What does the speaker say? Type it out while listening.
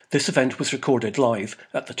This event was recorded live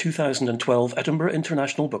at the 2012 Edinburgh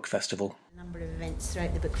International Book Festival. A number of events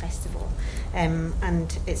throughout the Book Festival,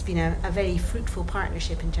 and it's been a very fruitful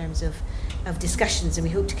partnership in terms of discussions, and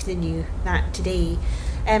we hope to continue that today.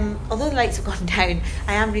 Although the lights have gone down,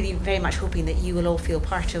 I am really very much hoping that you will all feel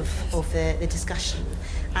part of the discussion.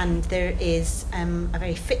 And there is a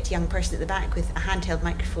very fit young person at the back with a handheld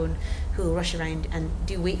microphone who will rush around, and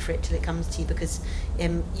do wait for it till it comes to you, because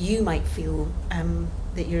you might feel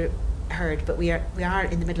that you're heard, but we are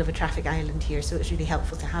in the middle of a traffic island here, so it's really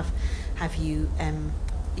helpful to have you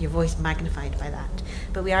your voice magnified by that.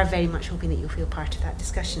 But we are very much hoping that you'll feel part of that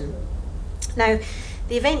discussion. Now,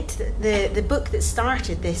 the event, the book that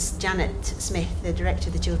started this, Janet Smith, the director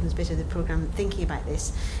of the children's bit of the programme, thinking about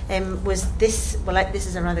this, was this, this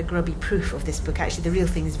is a rather grubby proof of this book, actually. The real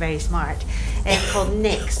thing is very smart, called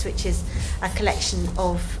Next, which is a collection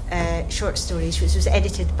of short stories, which was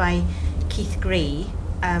edited by Keith Gray,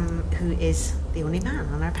 who is the only man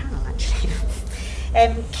on our panel, actually.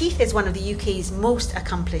 Keith is one of the UK's most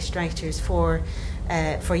accomplished writers for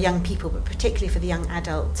young people, but particularly for the young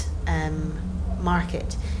adult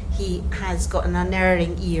market. He has got an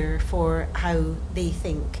unerring ear for how they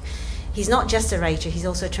think. He's not just a writer, he's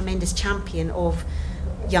also a tremendous champion of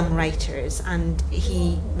young writers, and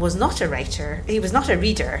he was not a writer, he was not a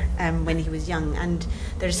reader when he was young, and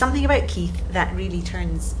there's something about Keith that really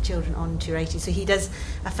turns children on to writing. So he does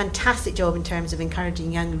a fantastic job in terms of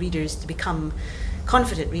encouraging young readers to become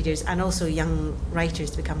confident readers, and also young writers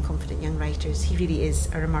to become confident young writers. He really is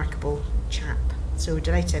a remarkable chap. So we're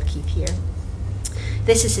delighted to have Keith here.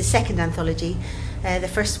 This is his second anthology. The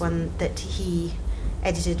first one that he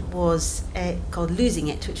edited was called Losing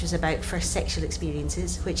It, which was about first sexual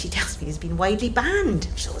experiences, which he tells me has been widely banned,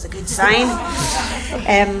 which is always a good sign.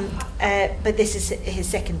 But this is his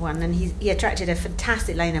second one, and he attracted a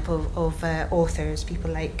fantastic lineup of authors, people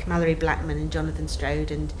like Mallory Blackman and Jonathan Stroud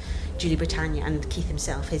and Julie Britannia, and Keith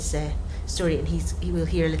himself, his story, and he will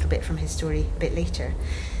hear a little bit from his story a bit later.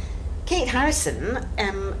 Kate Harrison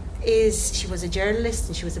she was a journalist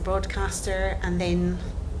and she was a broadcaster, and then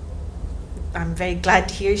I'm very glad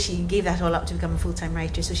to hear she gave that all up to become a full-time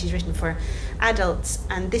writer. So she's written for adults,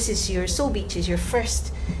 and this is your Soul Beaches, your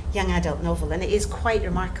first young adult novel, and it is quite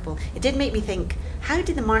remarkable. It did make me think, how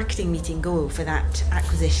did the marketing meeting go for that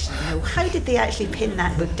acquisition? You know, how did they actually pin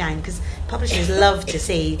that book down? Because publishers love to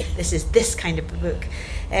say this is this kind of book.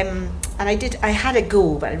 And I had a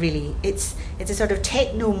go, but really, it's a sort of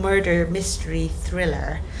techno murder mystery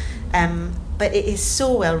thriller, but it is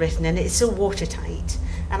so well written and it is so watertight.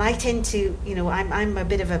 And I tend to, I'm a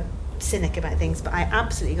bit of a cynic about things, but I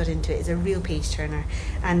absolutely got into it. It's a real page turner,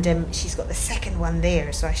 and she's got the second one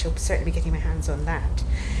there, so I shall certainly be getting my hands on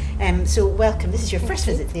that. So welcome. This is your first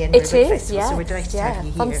visit to the Edinburgh Book Festival, yes, so we're delighted to have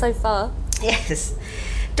you here. Fun so far. Yes.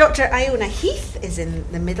 Dr. Iona Heath is in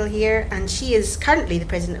the middle here, and she is currently the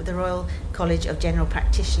president of the Royal College of General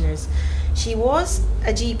Practitioners. She was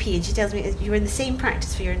a GP, and she tells me you were in the same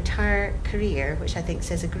practice for your entire career, which I think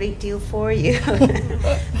says a great deal for you.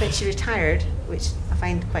 But she retired, which I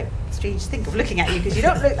find quite strange to think of looking at you, because you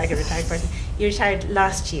don't look like a retired person. You retired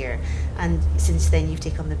last year, and since then you've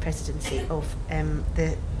taken on the presidency of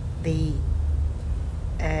the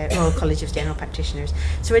Royal College of General Practitioners.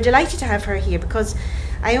 So we're delighted to have her here, because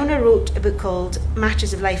Iona wrote a book called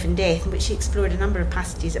Matters of Life and Death, in which she explored a number of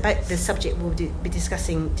passages about the subject we'll be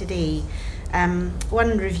discussing today.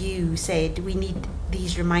 One review said, we need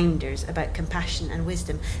these reminders about compassion and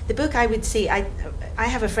wisdom. The book, I would say, I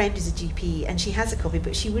have a friend who's a GP, and she has a copy,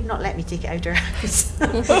 but she would not let me take it out her house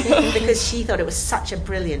because she thought it was such a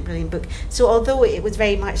brilliant, brilliant book. So although it was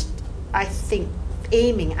very much, I think,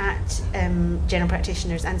 aiming at general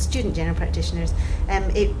practitioners and student general practitioners,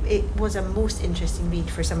 it was a most interesting read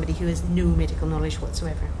for somebody who has no medical knowledge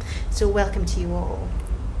whatsoever. So welcome to you all.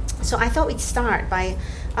 So I thought we'd start by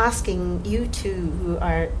asking you two, who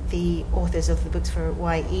are the authors of the books for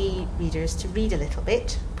YA readers, to read a little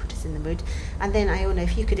bit, put us in the mood, and then Iona,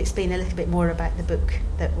 if you could explain a little bit more about the book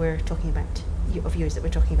that we're talking about, of yours that we're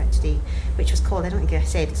talking about today, which was called, I don't think I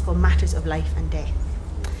said, it's called Matters of Life and Death.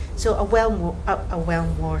 So a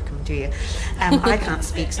warm welcome to you. I can't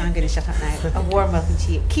speak, so I'm going to shut up now. A warm welcome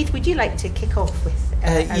to you. Keith, would you like to kick off with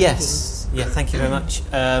yes. Reading? Yeah, thank you very much.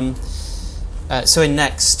 So in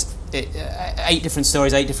Next, 8 different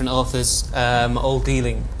stories, 8 different authors, all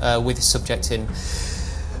dealing with this subject in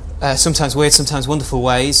sometimes weird, sometimes wonderful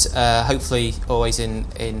ways, hopefully always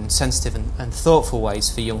in sensitive and thoughtful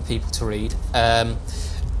ways for young people to read.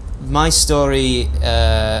 My story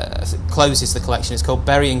closes the collection. It's called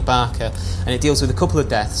Burying Barker, and it deals with a couple of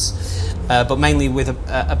deaths, but mainly with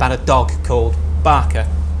about a dog called Barker.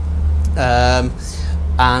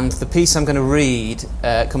 And the piece I'm going to read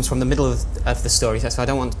comes from the middle of the story, so I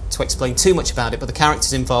don't want to explain too much about it, but the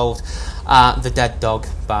characters involved are the dead dog,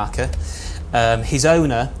 Barker. His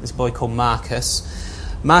owner is a boy called Marcus.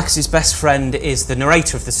 Marcus's best friend is the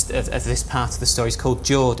narrator of this part of the story. He's called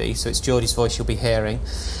Geordie, so it's Geordie's voice you'll be hearing.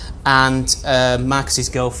 And Marcus's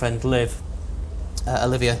girlfriend,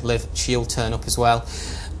 Olivia, she'll turn up as well.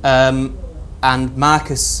 And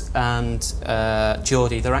Marcus and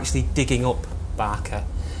Geordie, they're actually digging up Barker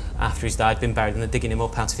after he's died, been buried, and they're digging him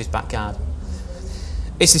up out of his back garden.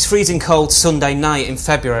 It's this freezing cold Sunday night in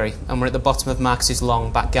February, and we're at the bottom of Marcus's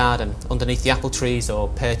long back garden, underneath the apple trees or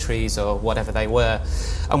pear trees or whatever they were,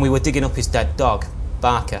 and we were digging up his dead dog,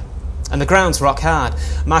 Barker. And the ground's rock hard.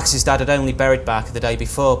 Marcus's dad had only buried Barker the day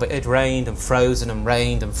before, but it had rained and frozen and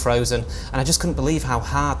rained and frozen, and I just couldn't believe how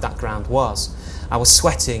hard that ground was. I was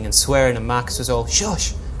sweating and swearing, and Marcus was all,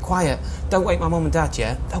 "Shush, quiet, don't wake my mum and dad,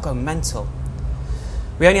 yeah? They'll go mental."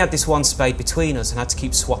 We only had this one spade between us and had to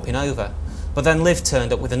keep swapping over. But then Liv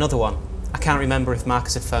turned up with another one. I can't remember if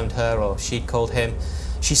Marcus had phoned her or she'd called him.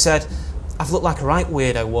 She said, "I've looked like a right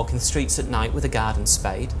weirdo walking the streets at night with a garden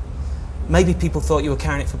spade." "Maybe people thought you were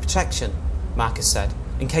carrying it for protection," Marcus said,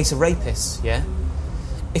 "in case of rapists, yeah?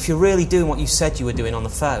 If you're really doing what you said you were doing on the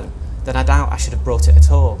phone, then I doubt I should have brought it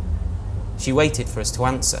at all." She waited for us to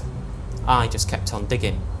answer. I just kept on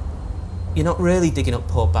digging. "You're not really digging up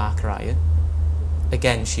poor Barker, are you?"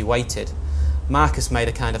 Again she waited. Marcus made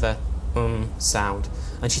a kind of a sound,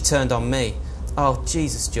 and she turned on me. "Oh,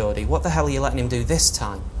 Jesus, Geordie, what the hell are you letting him do this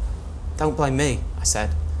time?" "Don't blame me," I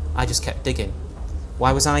said. I just kept digging.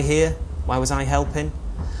 Why was I here? Why was I helping?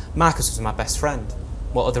 Marcus was my best friend.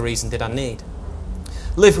 What other reason did I need?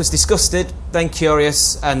 Liv was disgusted, then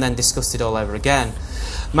curious, and then disgusted all over again.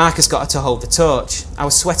 Marcus got her to hold the torch. I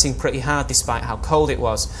was sweating pretty hard despite how cold it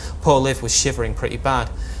was. Poor Liv was shivering pretty bad.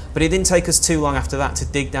 But it didn't take us too long after that to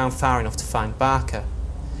dig down far enough to find Barker.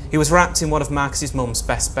 He was wrapped in one of Marcus's mum's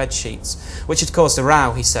best bed sheets, which had caused a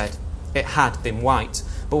row, he said. It had been white,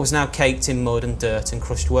 but was now caked in mud and dirt and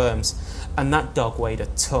crushed worms. And that dog weighed a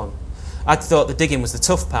ton. I'd thought the digging was the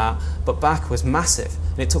tough part, but Barker was massive,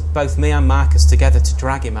 and it took both me and Marcus together to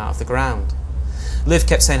drag him out of the ground. Liv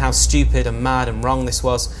kept saying how stupid and mad and wrong this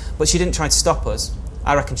was, but she didn't try to stop us.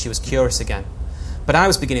 I reckon she was curious again. But I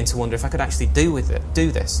was beginning to wonder if I could actually do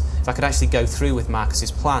this, if I could actually go through with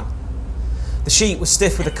Marcus's plan. The sheet was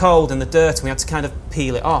stiff with the cold and the dirt, and we had to kind of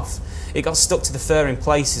peel it off. It got stuck to the fur in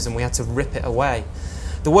places, and we had to rip it away.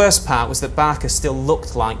 The worst part was that Barker still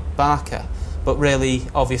looked like Barker, but really,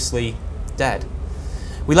 obviously, dead.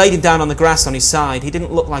 We laid him down on the grass on his side. He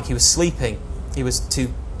didn't look like he was sleeping. He was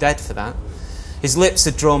too dead for that. His lips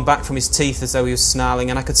had drawn back from his teeth as though he was snarling,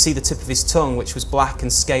 and I could see the tip of his tongue, which was black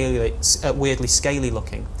and scaly, weirdly scaly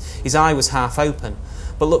looking. His eye was half open,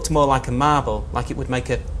 but looked more like a marble, like it would make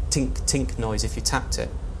a tink-tink noise if you tapped it.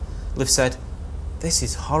 Liv said, "This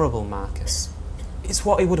is horrible, Marcus." "It's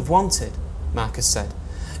what he would have wanted," Marcus said.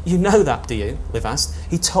 "You know that, do you?" Liv asked.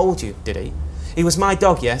 "He told you, did he? He was my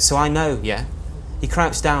dog, yeah, so I know, yeah?" He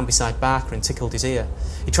crouched down beside Barker and tickled his ear.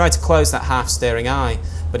 He tried to close that half-staring eye,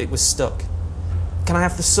 but it was stuck. "Can I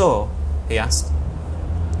have the saw?" he asked.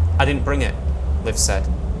 "I didn't bring it," Liv said.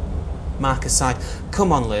 Marcus sighed.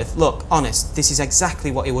 "Come on, Liv. Look, honest, this is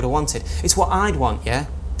exactly what he would have wanted. It's what I'd want, yeah?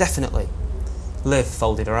 Definitely." Liv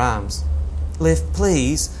folded her arms. "Liv,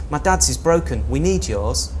 please. My dad's is broken. We need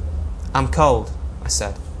yours." "I'm cold," I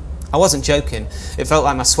said. I wasn't joking. It felt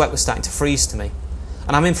like my sweat was starting to freeze to me.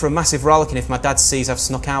 "And I'm in for a massive rollicking if my dad sees I've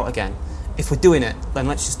snuck out again. If we're doing it, then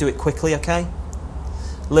let's just do it quickly, okay?"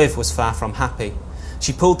 Liv was far from happy.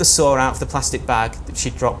 She pulled the saw out of the plastic bag that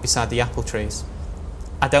she'd dropped beside the apple trees.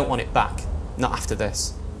 "I don't want it back. Not after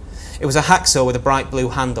this." It was a hacksaw with a bright blue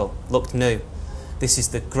handle. Looked new. "This is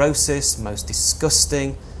the grossest, most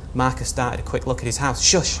disgusting..." Marcus started a quick look at his house.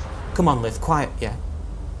 "Shush! Come on, Liv, quiet, yeah?"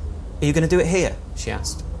 "Are you going to do it here?" she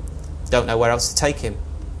asked. "Don't know where else to take him.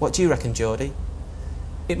 What do you reckon, Geordie?"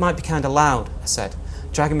 "It might be kind of loud," I said.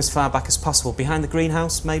 "Drag him as far back as possible. Behind the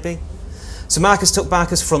greenhouse, maybe?" So Marcus took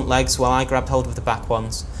Barker's front legs while I grabbed hold of the back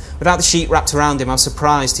ones. Without the sheet wrapped around him, I was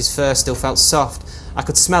surprised his fur still felt soft. I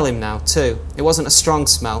could smell him now, too. It wasn't a strong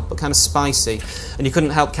smell, but kind of spicy, and you couldn't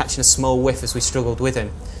help catching a small whiff as we struggled with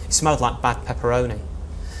him. He smelled like bad pepperoni.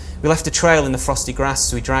 We left a trail in the frosty grass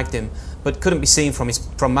as we dragged him, but couldn't be seen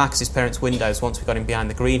from Marcus's parents' windows once we got him behind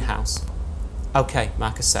the greenhouse. "Okay,"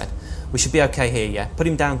 Marcus said. "We should be okay here, yeah? Put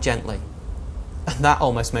him down gently." And that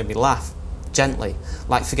almost made me laugh. Gently,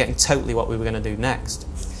 like forgetting totally what we were going to do next.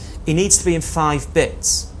 "He needs to be in 5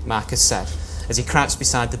 bits, Marcus said, as he crouched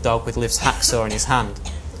beside the dog with Liv's hacksaw in his hand,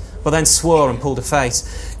 but then swore and pulled a face.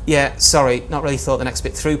 "Yeah, sorry, not really thought the next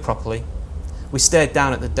bit through properly." We stared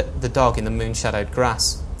down at the dog in the moon-shadowed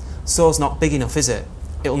grass. Saw's not big enough, is it?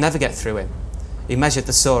 It'll never get through him. He measured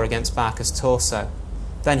the saw against Barker's torso,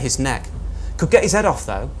 then his neck. Could get his head off,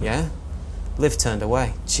 though, yeah? Liv turned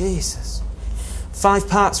away. Jesus. 5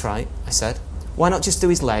 parts, right? I said. Why not just do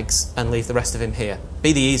his legs and leave the rest of him here?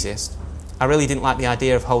 Be the easiest. I really didn't like the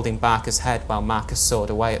idea of holding Barker's head while Marcus sawed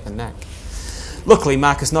away at the neck. Luckily,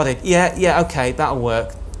 Marcus nodded. Yeah, okay, that'll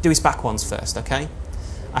work. Do his back ones first, okay?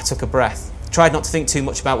 I took a breath. Tried not to think too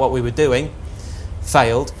much about what we were doing.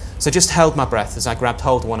 Failed, so just held my breath as I grabbed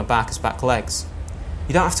hold of one of Barker's back legs.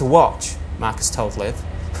 You don't have to watch, Marcus told Liv.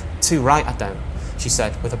 Too right I don't, she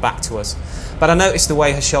said, with her back to us. But I noticed the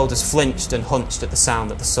way her shoulders flinched and hunched at the sound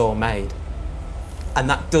that the saw made. And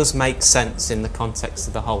that does make sense in the context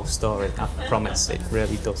of the whole story, I promise. It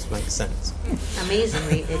really does make sense.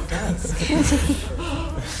 Amazingly, it does.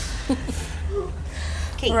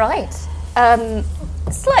 Kate. Right.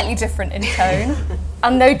 Slightly different in tone.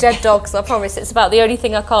 And no dead dogs, I promise. It's about the only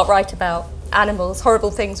thing I can't write about. Animals,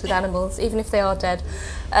 horrible things with animals, even if they are dead.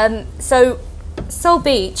 So, Soul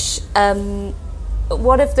Beach, one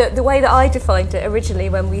of the way that I defined it originally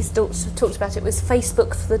when we talked about it was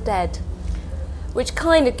Facebook for the dead, which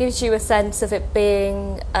kind of gives you a sense of it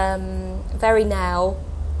being very now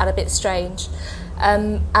and a bit strange.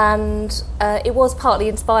 It was partly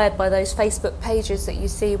inspired by those Facebook pages that you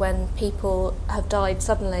see when people have died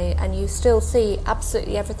suddenly, and you still see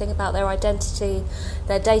absolutely everything about their identity,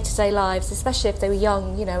 their day-to-day lives, especially if they were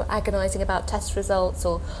young, you know, agonising about test results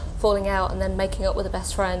or falling out and then making up with a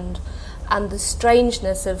best friend. And the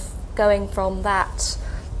strangeness of going from that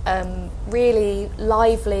really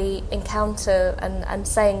lively encounter and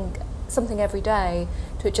saying something every day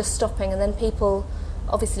to it just stopping, and then people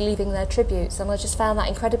obviously leaving their tributes. And I just found that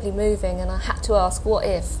incredibly moving, and I had to ask, what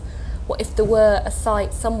if there were a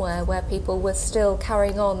site somewhere where people were still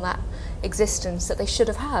carrying on that existence that they should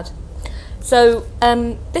have had. So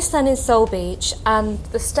this then is Soul Beach, and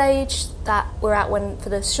the stage that we're at for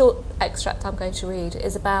the short extract I'm going to read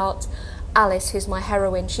is about Alice, who's my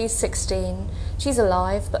heroine. She's 16, she's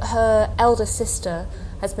alive, but her elder sister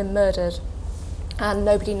has been murdered and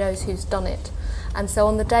nobody knows who's done it. And so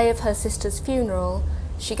on the day of her sister's funeral,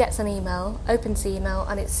 she gets an email, opens the email,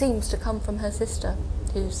 and it seems to come from her sister,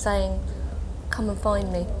 who's saying, "Come and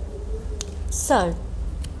find me." So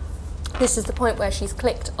this is the point where she's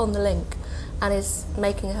clicked on the link and is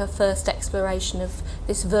making her first exploration of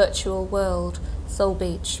this virtual world, Soul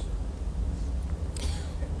Beach.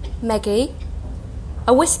 Meggie.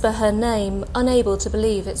 I whisper her name, unable to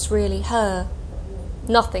believe it's really her.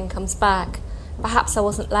 Nothing comes back. Perhaps I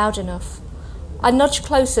wasn't loud enough. I nudge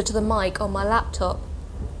closer to the mic on my laptop.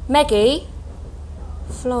 Meggie?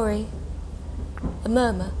 Florrie. A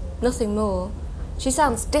murmur, nothing more. She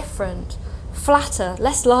sounds different, flatter,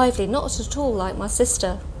 less lively, not at all like my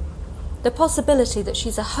sister. The possibility that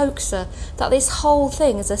she's a hoaxer, that this whole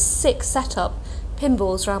thing is a sick setup,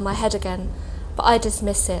 pinballs round my head again, but I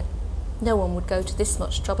dismiss it. No one would go to this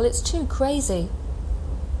much trouble, it's too crazy.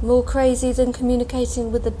 More crazy than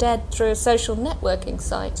communicating with the dead through a social networking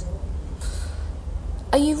site.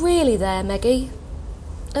 Are you really there, Meggie?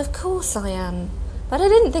 Of course I am, but I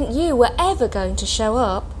didn't think you were ever going to show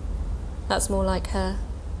up. That's more like her.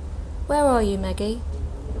 Where are you, Meggie?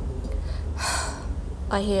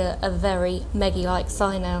 I hear a very Meggie-like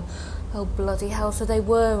sigh now. Oh, bloody hell, so they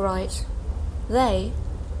were right. They?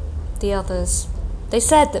 The others. They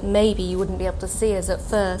said that maybe you wouldn't be able to see us at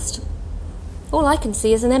first. All I can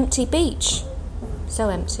see is an empty beach. So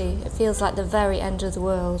empty, it feels like the very end of the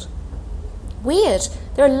world. Weird,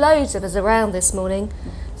 there are loads of us around this morning.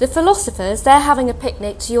 The philosophers, they're having a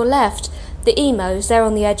picnic to your left. The emos, they're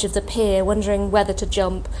on the edge of the pier, wondering whether to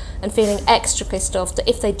jump and feeling extra pissed off that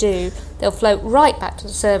if they do, they'll float right back to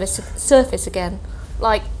the surface again,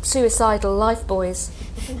 like suicidal lifebuoys.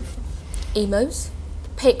 Emos?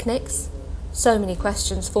 Picnics? So many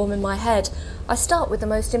questions form in my head. I start with the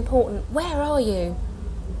most important. Where are you?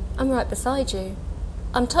 I'm right beside you.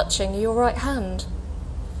 I'm touching your right hand.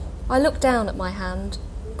 I look down at my hand,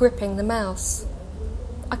 gripping the mouse.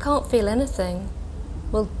 I can't feel anything.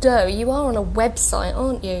 Well, duh, you are on a website,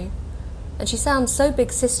 aren't you? And she sounds so big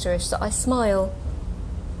sisterish that I smile.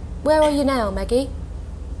 Where are you now, Meggie?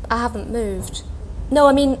 I haven't moved. No,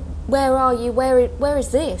 I mean, where are you? Where is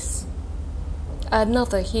this?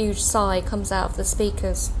 Another huge sigh comes out of the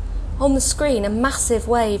speakers. On the screen, a massive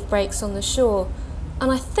wave breaks on the shore,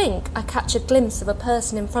 and I think I catch a glimpse of a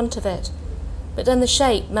person in front of it, but then the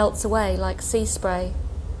shape melts away like sea spray.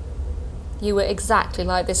 You were exactly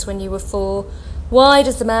like this when you were 4. Why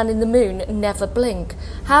does the man in the moon never blink?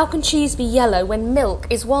 How can cheese be yellow when milk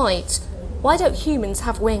is white? Why don't humans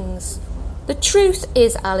have wings? The truth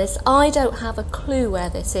is, Alice, I don't have a clue where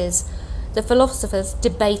this is. The philosophers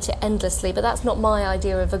debate it endlessly, but that's not my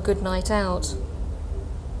idea of a good night out.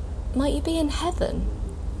 Might you be in heaven?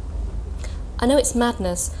 I know it's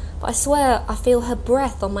madness, but I swear I feel her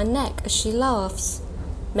breath on my neck as she laughs.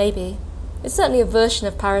 Maybe. It's certainly a version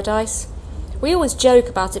of paradise. We always joke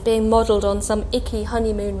about it being modelled on some icky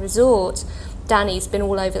honeymoon resort. Danny's been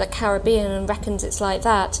all over the Caribbean and reckons it's like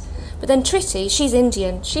that. But then Tritty, she's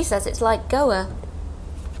Indian, she says it's like Goa.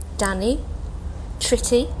 Danny?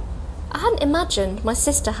 Tritty? I hadn't imagined my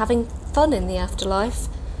sister having fun in the afterlife.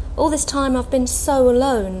 All this time I've been so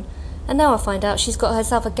alone, and now I find out she's got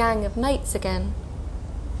herself a gang of mates again.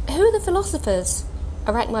 Who are the philosophers?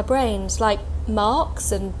 I rack my brains, like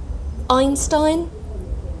Marx and Einstein?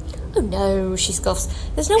 Oh no, she scoffs.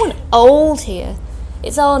 There's no one old here.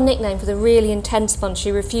 It's our nickname for the really intense bunch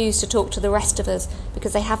who refuse to talk to the rest of us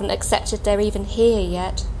because they haven't accepted they're even here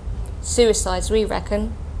yet. Suicides, we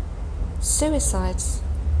reckon. Suicides?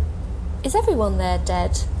 Is everyone there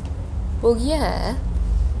dead? Well, yeah.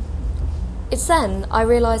 It's then I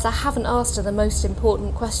realise I haven't asked her the most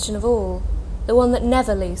important question of all, the one that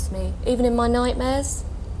never leaves me, even in my nightmares.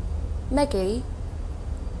 Meggie,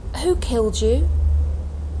 who killed you?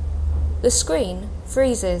 The screen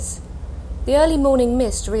freezes. The early morning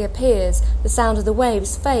mist reappears, the sound of the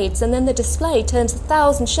waves fades, and then the display turns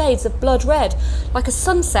 1,000 shades of blood red, like a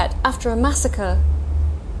sunset after a massacre.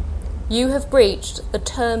 You have breached the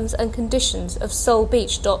terms and conditions of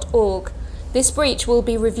soulbeach.org. This breach will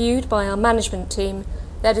be reviewed by our management team.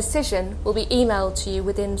 Their decision will be emailed to you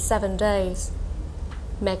within 7 days.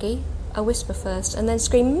 Meggie, I whisper first, and then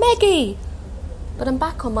scream, Meggie! But I'm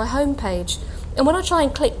back on my homepage, and when I try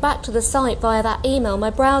and click back to the site via that email, my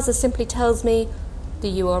browser simply tells me,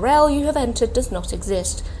 the URL you have entered does not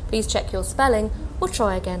exist. Please check your spelling, or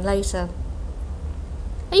try again later.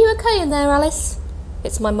 Are you okay in there, Alice?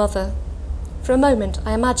 It's my mother. For a moment,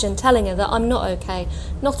 I imagine telling her that I'm not okay,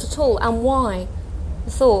 not at all, and why.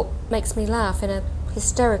 The thought makes me laugh in a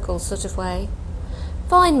hysterical sort of way.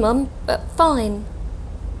 Fine, Mum, but fine.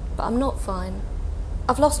 But I'm not fine.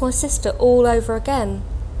 I've lost my sister all over again.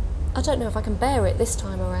 I don't know if I can bear it this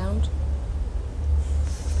time around.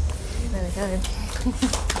 There we go.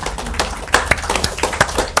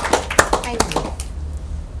 Amy,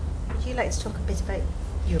 would you like to talk a bit about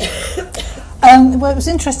your Well, it was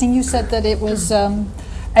interesting you said that it was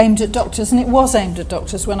aimed at doctors, and it was aimed at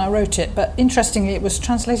doctors when I wrote it, but interestingly it was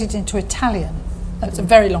translated into Italian. It's a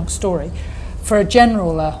very long story for a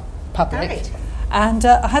general public. Right. And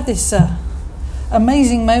I had this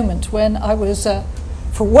amazing moment when I was,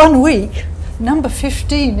 for 1 week, number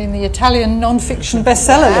 15 in the Italian non-fiction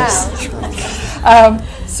bestseller list.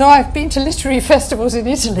 So I've been to literary festivals in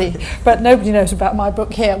Italy, but nobody knows about my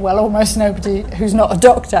book here. Well, almost nobody who's not a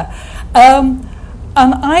doctor. And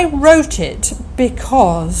I wrote it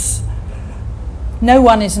because no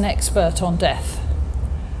one is an expert on death.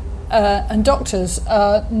 And doctors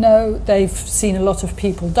know they've seen a lot of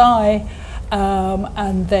people die,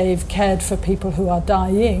 and they've cared for people who are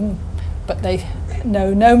dying, but they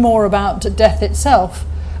know no more about death itself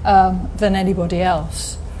than anybody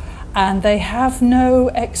else. And they have no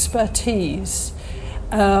expertise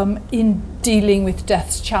in dealing with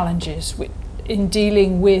death's challenges, in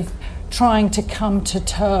dealing with trying to come to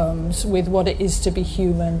terms with what it is to be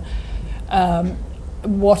human,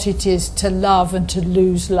 what it is to love and to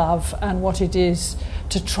lose love, and what it is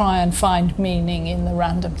to try and find meaning in the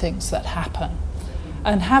random things that happen.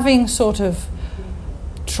 And having sort of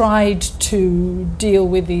tried to deal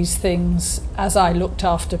with these things as I looked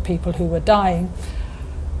after people who were dying,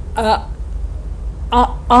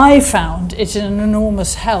 I found it an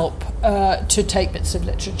enormous help to take bits of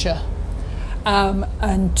literature,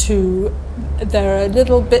 and there are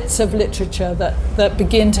little bits of literature that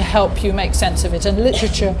begin to help you make sense of it, and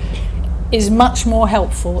literature is much more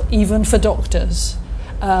helpful even for doctors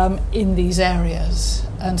in these areas,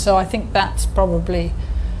 and so I think that's probably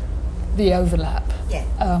the overlap. Yeah.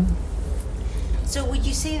 So would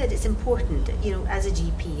you say that it's important, as a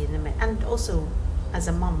GP and also as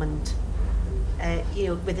a mum and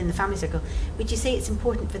within the family circle, would you say it's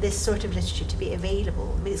important for this sort of literature to be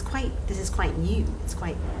available? I mean, this is quite new. It's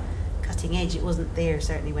quite cutting edge. It wasn't there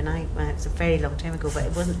certainly when it was a very long time ago, but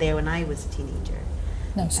it wasn't there when I was a teenager.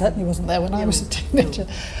 No, certainly wasn't there when I was a teenager.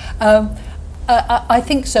 I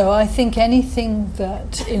think so. I think anything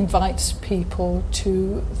that invites people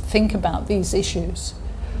to think about these issues,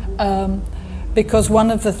 because one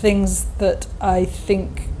of the things that I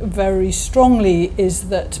think very strongly is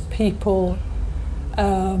that people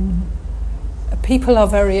are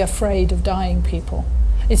very afraid of dying people.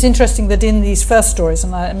 it's interesting that in these first stories,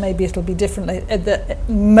 and maybe it'll be differently, that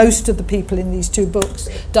most of the people in these two books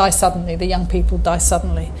die suddenly. The young people die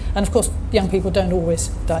suddenly. And of course, young people don't always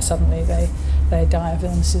die suddenly. They die of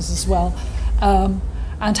illnesses as well.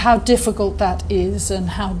 And how difficult that is,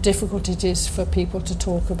 and how difficult it is for people to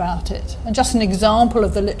talk about it. And just an example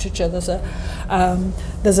of the literature, there's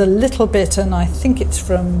a little bit, and I think it's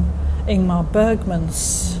from Ingmar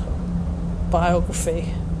Bergman's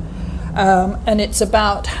biography, and it's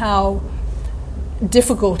about how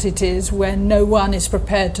difficult it is when no one is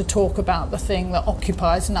prepared to talk about the thing that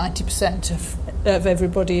occupies 90% of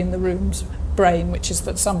everybody in the room's brain, which is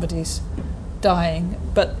that somebody's dying,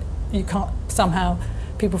 but you can't somehow.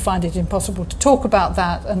 People find it impossible to talk about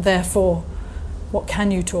that, and therefore, what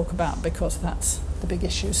can you talk about? Because that's the big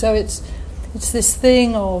issue. So it's this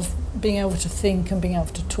thing of being able to think and being able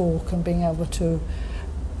to talk and being able to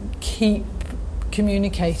keep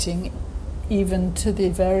communicating, even to the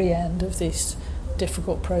very end of this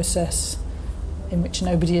difficult process, in which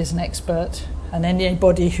nobody is an expert, and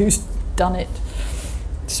anybody who's done it,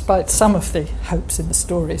 despite some of the hopes in the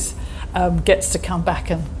stories, gets to come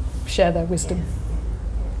back and share their wisdom.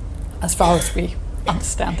 As far as we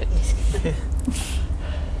understand it.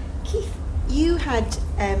 Keith, you had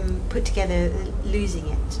put together the Losing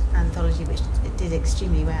It anthology, which did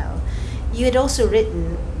extremely well. You had also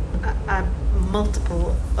written a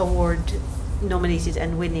multiple award nominated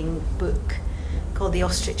and winning book called The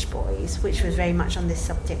Ostrich Boys, which was very much on this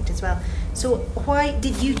subject as well. So why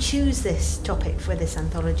did you choose this topic for this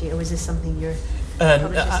anthology, or was this something you're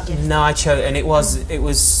no, I chose, and it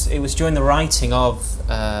was during the writing of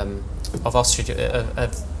Ostrich.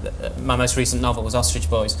 My most recent novel was Ostrich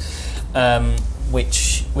Boys,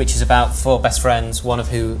 which is about four best friends, one of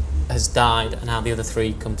who has died, and how the other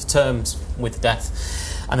three come to terms with death,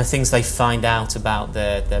 and the things they find out about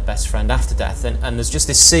their best friend after death. And there's just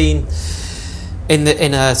this scene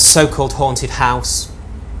in a so-called haunted house.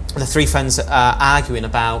 The three friends are arguing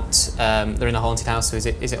about, they're in a haunted house, so is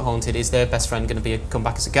it haunted? Is their best friend going to come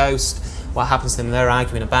back as a ghost? What happens to them? They're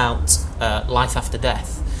arguing about life after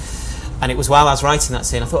death. And it was while I was writing that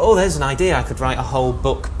scene, I thought, there's an idea. I could write a whole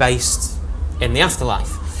book based in the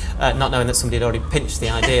afterlife, not knowing that somebody had already pinched the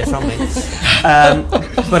idea from me.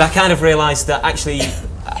 But I kind of realised that actually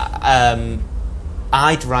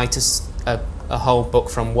I'd write a whole book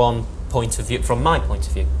from one point of view, from my point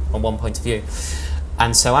of view, on one point of view.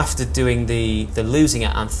 And so after doing the Losing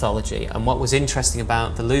It anthology, and what was interesting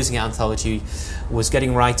about the Losing It anthology was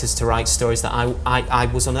getting writers to write stories that I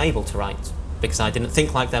was unable to write, because I didn't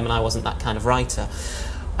think like them and I wasn't that kind of writer.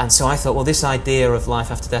 And so I thought, well, this idea of life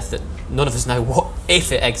after death that none of us know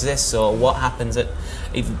if it exists or what happens at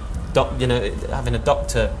even having a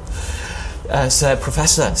doctor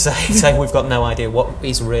professor saying we've got no idea what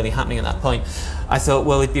is really happening at that point. I thought,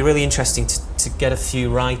 well, it'd be really interesting to get a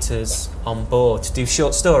few writers on board to do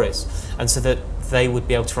short stories, and so that they would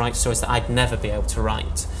be able to write stories that I'd never be able to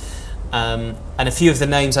write. And a few of the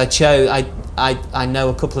names I chose, I know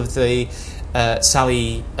a couple of the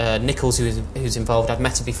Sally Nichols, who's involved. I'd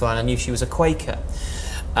met her before, and I knew she was a Quaker.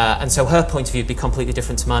 And so her point of view would be completely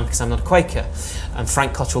different to mine because I'm not a Quaker. And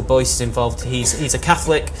Frank Cottrell Boyce is involved. He's a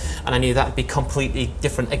Catholic, and I knew that would be completely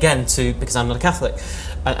different again because I'm not a Catholic.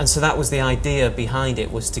 And so that was the idea behind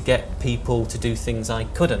it, was to get people to do things I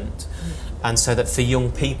couldn't. And so that for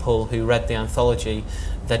young people who read the anthology,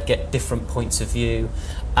 they'd get different points of view.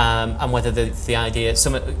 And whether the idea, a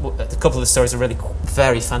couple of the stories are really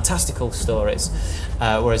very fantastical stories,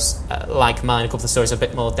 whereas like mine, a couple of the stories are a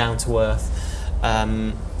bit more down to earth.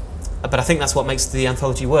 But I think that's what makes the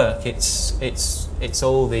anthology work. It's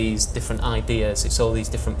all these different ideas, it's all these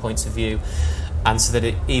different points of view, and so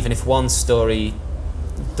that even if one story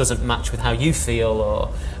doesn't match with how you feel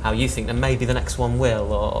or how you think, then maybe the next one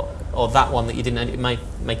will, or that one that you didn't, it might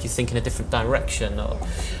make you think in a different direction. Or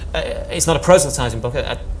it's not a proselytising book.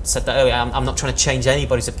 I said that earlier. I'm not trying to change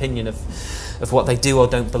anybody's opinion of what they do or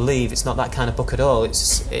don't believe. It's not that kind of book at all. It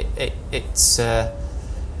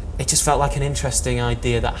just felt like an interesting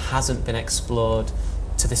idea that hasn't been explored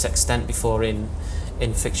to this extent before in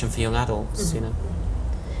fiction for young adults.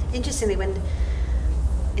 Mm-hmm. Interestingly, when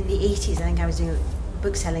in the 80s, I think I was doing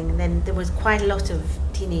bookselling, and then there was quite a lot of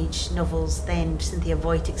teenage novels then. Cynthia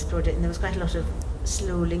Voigt explored it, and there was quite a lot of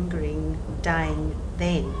slow lingering dying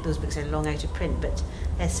then. Those books are long out of print, but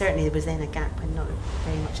certainly there was then a gap when not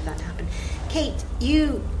very much of that happened. Kate,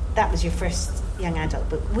 that was your first young adult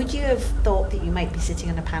book. Would you have thought that you might be sitting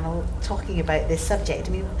on a panel talking about this subject?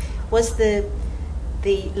 I mean, was the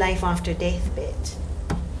life after death bit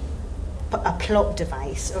a plot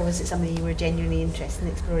device, or was it something you were genuinely interested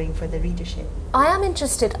in exploring for the readership? I am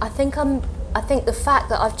interested. I think I'm I think the fact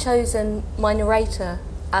that I've chosen my narrator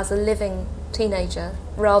as a living teenager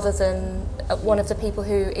rather than one of the people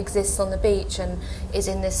who exists on the beach and is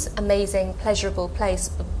in this amazing, pleasurable place,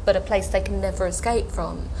 but a place they can never escape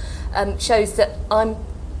from, shows that I'm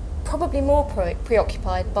probably more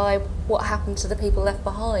preoccupied by what happened to the people left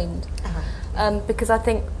behind. Because I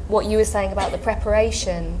think what you were saying about the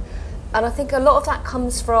preparation, and I think a lot of that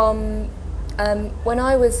comes from when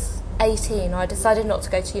I was 18, I decided not to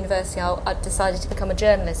go to university. I decided to become a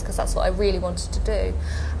journalist because that's what I really wanted to do.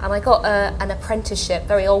 And I got an apprenticeship,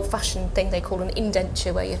 very old-fashioned thing they call an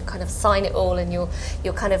indenture, where you kind of sign it all and you're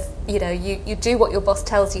kind of, you do what your boss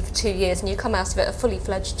tells you for 2 years and you come out of it a fully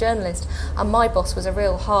fledged journalist. And my boss was a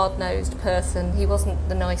real hard-nosed person. He wasn't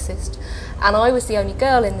the nicest. And I was the only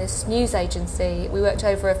girl in this news agency. We worked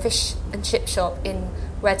over a fish and chip shop in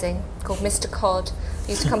Reading called Mr. Cod. I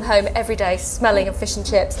used to come home every day smelling of fish and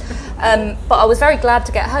chips. But I was very glad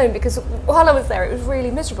to get home because while I was there it was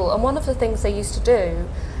really miserable. And one of the things they used to do,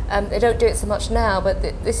 they don't do it so much now, but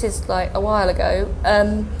this is like a while ago,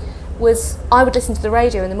 was I would listen to the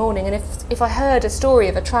radio in the morning, and if I heard a story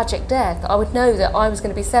of a tragic death, I would know that I was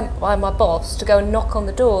going to be sent by my boss to go and knock on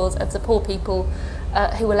the doors of the poor people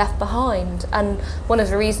who were left behind. And one of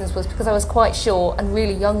the reasons was because I was quite short and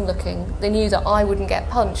really young looking. They knew that I wouldn't get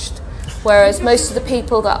punched, whereas most of the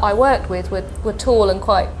people that I worked with were tall and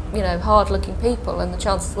quite hard looking people, and the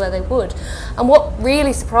chances were they would. And what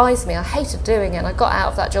really surprised me, I hated doing it and I got out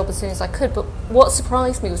of that job as soon as I could, but what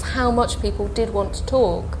surprised me was how much people did want to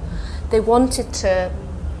talk. They wanted to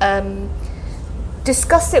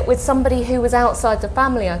discuss it with somebody who was outside the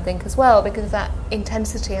family, I think, as well, because of that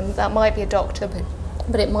intensity. And that might be a doctor,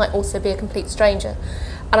 but it might also be a complete stranger.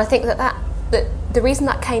 And I think that the reason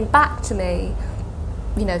that came back to me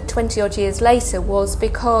 20 odd years later was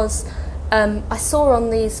because I saw on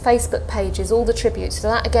these Facebook pages all the tributes. So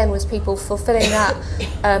that again was people fulfilling that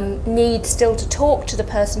need still to talk to the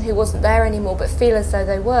person who wasn't there anymore but feel as though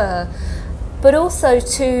they were, but also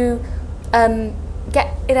to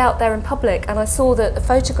get it out there in public. And I saw that the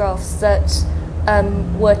photographs that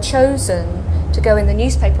were chosen to go in the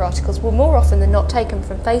newspaper articles were more often than not taken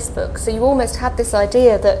from Facebook. So you almost had this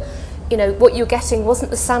idea that what you're getting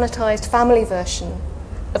wasn't the sanitised family version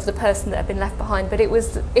of the person that had been left behind, but it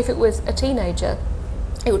was, if it was a teenager,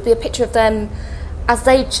 it would be a picture of them as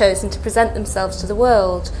they'd chosen to present themselves to the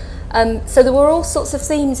world. So there were all sorts of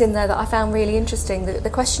themes in there that I found really interesting. The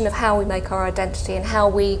question of how we make our identity and how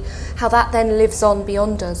that then lives on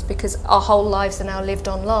beyond us, because our whole lives are now lived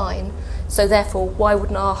online. So therefore, why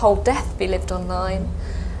wouldn't our whole death be lived online?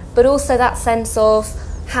 But also that sense of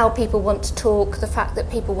how people want to talk, the fact that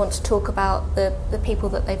people want to talk about the people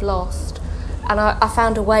that they've lost. And I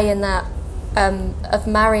found a way in that of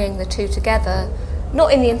marrying the two together,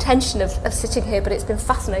 not in the intention of sitting here, but it's been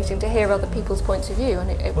fascinating to hear other people's points of view, and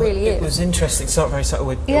it really is. It was interesting. It's not very subtle.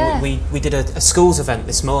 We did a schools event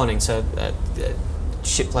this morning, so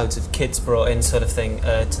shiploads of kids brought in sort of thing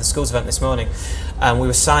to the schools event this morning, and we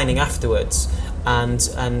were signing afterwards, and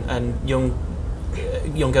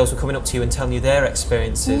young girls were coming up to you and telling you their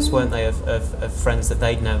experiences, weren't they, of friends that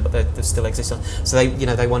they'd known but they still exist. So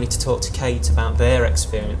they wanted to talk to Kate about their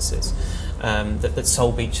experiences, that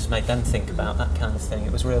Soul Beach has made them think about, that kind of thing.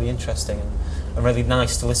 It was really interesting and really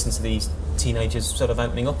nice to listen to these teenagers sort of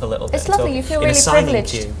opening up a little bit. It's lovely, you feel really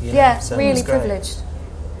privileged. So really privileged.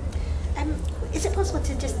 Is it possible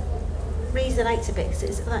to just raise the lights a bit,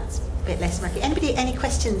 because that's a bit less murky? Any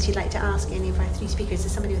questions you'd like to ask any of our three speakers?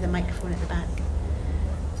 There's somebody with a microphone at the back.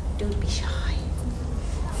 Don't be shy.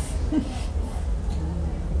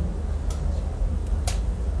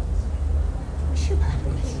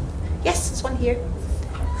 Yes, there's one here.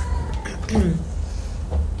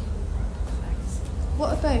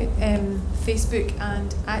 What about Facebook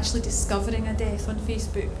and actually discovering a death on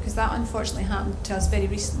Facebook? Because that unfortunately happened to us very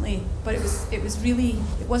recently, but it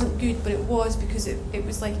wasn't good, but it was because it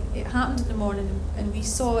was like it happened in the morning and we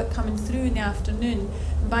saw it coming through in the afternoon,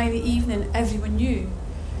 and by the evening everyone knew.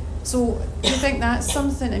 So do you think that's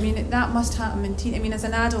something? I mean, that must happen in as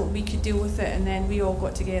an adult we could deal with it, and then we all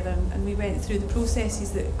got together and we went through the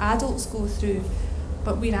processes that adults go through,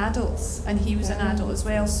 but we're adults and he was an adult as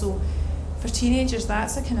well. So for teenagers,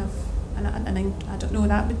 that's a kind of, and I don't know,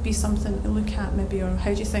 that would be something to look at maybe, or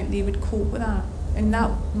how do you think they would cope with that? And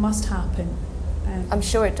that must happen. I'm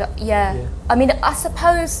sure it does, yeah. I mean, I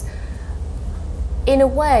suppose in a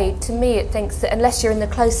way, to me, it thinks that unless you're in the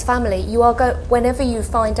close family, you are whenever you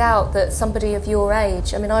find out that somebody of your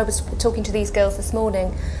age. I mean, I was talking to these girls this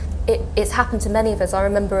morning. It's happened to many of us. I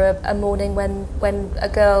remember a morning when a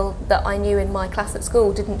girl that I knew in my class at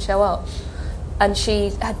school didn't show up, and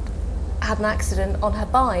she had had an accident on her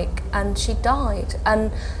bike and she died.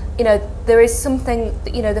 And there is something,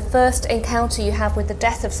 the first encounter you have with the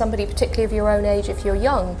death of somebody, particularly of your own age if you're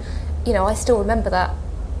young, I still remember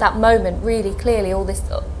that moment really clearly all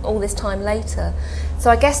this time later. So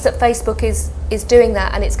I guess that Facebook is doing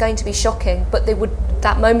that, and it's going to be shocking, but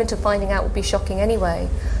that moment of finding out would be shocking anyway.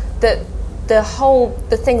 That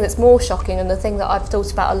the thing that's more shocking, and the thing that I've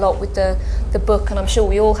thought about a lot with the book, and I'm sure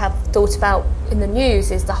we all have thought about in the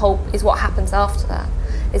news, is what happens after that.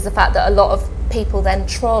 Is the fact that a lot of people then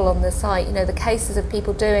troll on the site, the cases of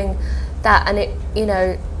people doing that, and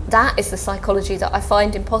that is the psychology that I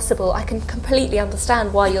find impossible. I can completely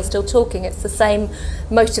understand why you're still talking. It's the same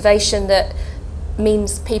motivation that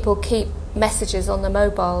means people keep messages on their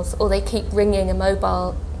mobiles, or they keep ringing a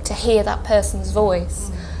mobile to hear that person's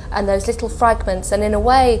voice. And those little fragments. And in a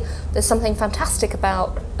way, there's something fantastic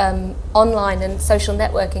about online and social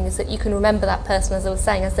networking, is that you can remember that person, as I was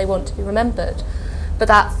saying, as they want to be remembered. But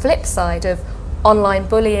that flip side of online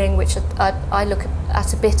bullying, which I look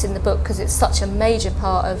at a bit in the book, because it's such a major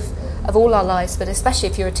part of all our lives, but especially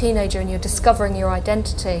if you're a teenager and you're discovering your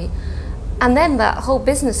identity. And then that whole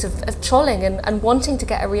business of trolling and wanting to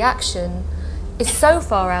get a reaction is so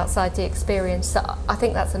far outside the experience that I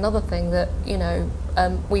think that's another thing that,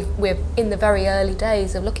 we're in the very early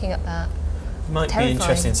days of looking at that. It might be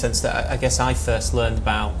interesting in the sense that I guess I first learned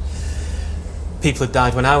about people who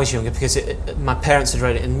died when I was younger because my parents had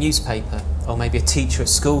read it in a newspaper, or maybe a teacher at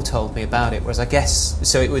school told me about it, whereas I guess,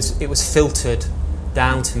 so it was filtered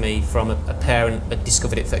down to me from a parent that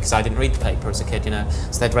discovered it because I didn't read the paper as a kid,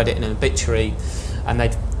 so they'd read it in an obituary and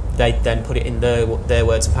they'd then put it in their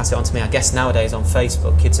words and pass it on to me. I guess nowadays on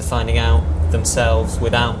Facebook, kids are finding out themselves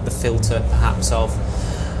without the filter, perhaps, of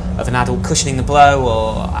an adult cushioning the blow,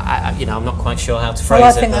 or I'm not quite sure how to phrase it.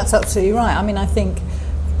 Well, I think that's absolutely right. I mean, I think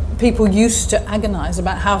people used to agonise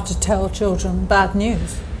about how to tell children bad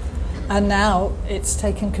news, and now it's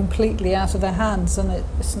taken completely out of their hands. And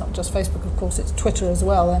it's not just Facebook, of course; it's Twitter as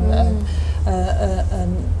well, and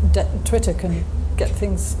Twitter can get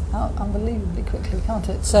things out unbelievably quickly, can't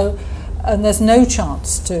it? So, and there's no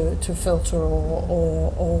chance to filter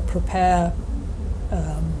or prepare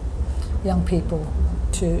young people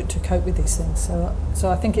to cope with these things.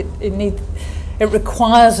 So I think it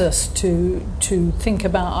requires us to think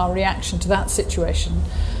about our reaction to that situation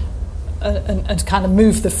and kind of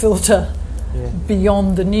move the filter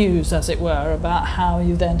beyond the news, as it were, about how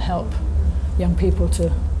you then help young people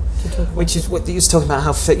to talk about. Which is what you were talking about,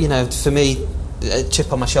 how for me, a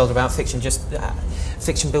chip on my shoulder about fiction,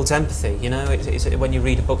 fiction builds empathy. It's when you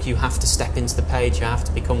read a book, you have to step into the page, you have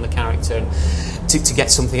to become the character, and to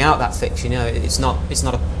get something out of that fiction. It's not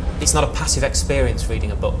a passive experience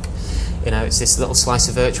reading a book. It's this little slice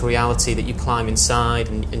of virtual reality that you climb inside,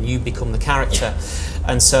 and you become the character.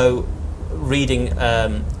 And so, reading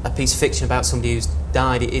a piece of fiction about somebody who's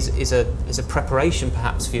died is a preparation,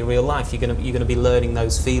 perhaps, for your real life. You're going to be learning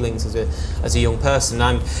those feelings as a young person.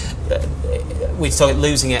 We thought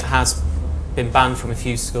Losing It has been banned from a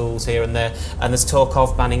few schools here and there, and there's talk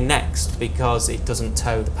of banning Next because it doesn't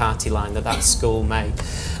toe the party line that school made.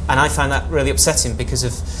 And I find that really upsetting because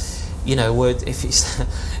of, if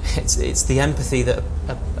it's the empathy that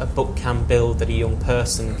a book can build, that a young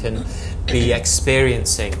person can be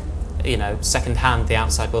experiencing, second-hand, the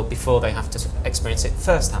outside world, before they have to experience it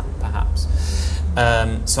first-hand, perhaps.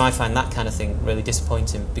 So I find that kind of thing really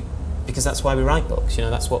disappointing, because that's why we write books.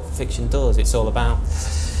 That's what fiction does. It's all about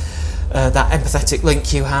that empathetic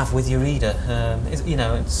link you have with your reader. It's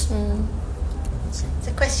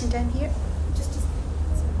a question down here.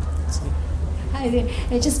 Hi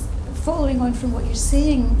there. Just following on from what you're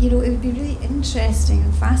saying, it would be really interesting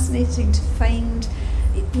and fascinating to find,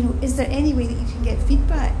 is there any way that you can get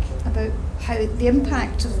feedback about how the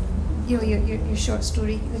impact of your short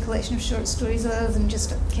story, the collection of short stories, other than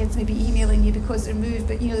just kids maybe emailing you because they're moved,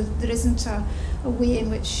 but there isn't a way in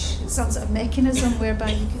which some sort of mechanism whereby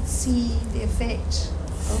you could see the effect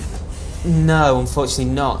of? No,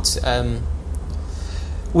 unfortunately not.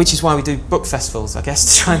 Which is why we do book festivals, I guess,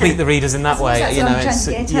 to try and meet the readers in that way. That's what I'm trying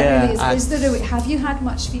to get at, really. Is there a way, have you had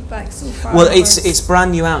much feedback so far? Well, it's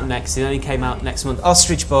brand new out next. It only came out next month.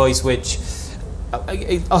 Ostrich Boys,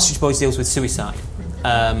 Ostrich Boys deals with suicide.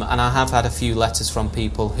 And I have had a few letters from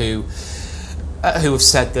people who have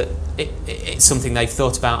said that it's something they've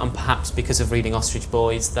thought about, and perhaps because of reading Ostrich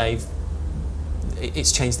Boys,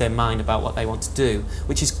 it's changed their mind about what they want to do,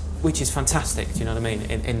 which is fantastic. Do you know what I mean?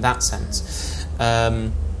 In that sense.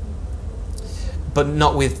 But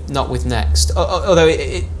not with Next. Although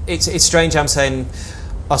it's strange, I'm saying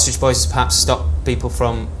Ostrich Boys has perhaps stopped people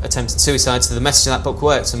from attempting suicide, so the message of that book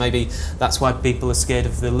worked. So maybe that's why people are scared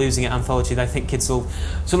of the Losing It anthology. They think kids will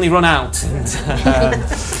suddenly run out and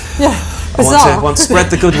want to spread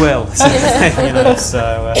the goodwill.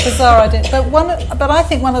 Bizarre idea. But I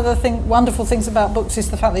think one of the wonderful things about books is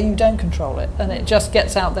the fact that you don't control it, and it just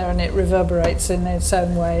gets out there and it reverberates in its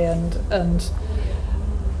own way, and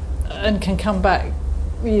can come back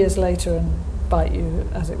years later and bite you,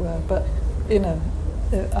 as it were. But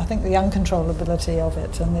I think the uncontrollability of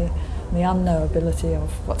it and the unknowability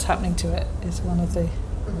of what's happening to it is one of the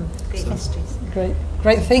great mysteries,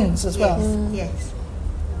 great things as well. Yes.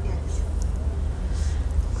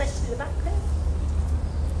 Question in the back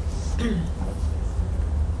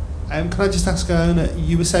there. Can I just ask, Iona,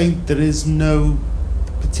 you were saying there is no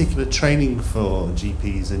particular training for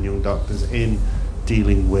GPs and young doctors in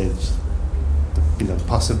dealing with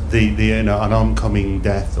possibly an oncoming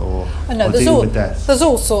death or dealing with death. There's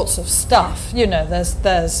all sorts of stuff.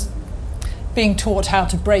 There's being taught how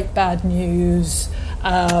to break bad news.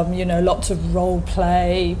 Lots of role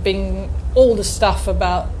play. Being all the stuff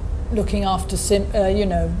about looking after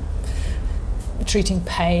treating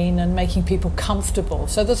pain and making people comfortable.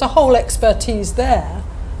 So there's a whole expertise there,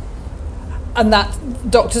 and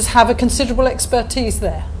that doctors have a considerable expertise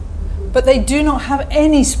there. But they do not have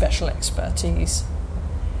any special expertise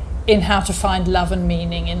in how to find love and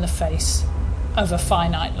meaning in the face of a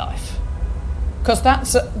finite life. Because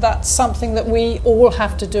that's something that we all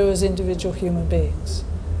have to do as individual human beings.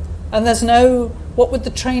 And there's what would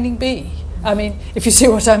the training be? I mean, if you see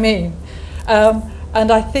what I mean.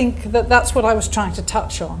 And I think that's what I was trying to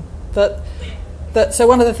touch on. So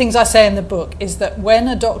one of the things I say in the book is that when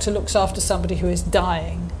a doctor looks after somebody who is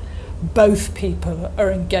dying, both people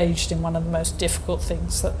are engaged in one of the most difficult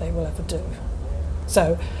things that they will ever do.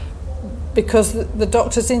 So, because the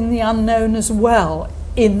doctor's in the unknown as well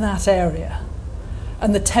in that area.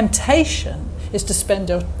 And the temptation is to spend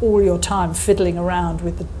all your time fiddling around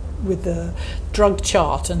with the drug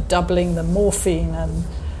chart and doubling the morphine, and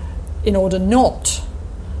in order not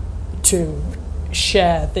to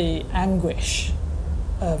share the anguish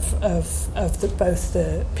of both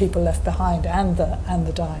the people left behind and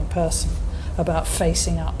the dying person about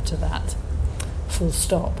facing up to that full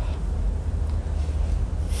stop.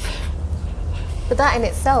 But that in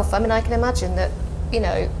itself, I mean, I can imagine that,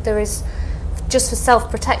 there is, just for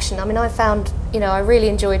self-protection, I mean, I found, I really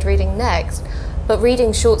enjoyed reading Next, but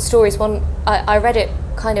reading short stories, I read it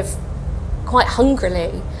kind of quite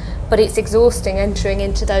hungrily, but it's exhausting entering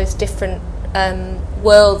into those different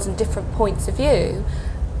worlds and different points of view.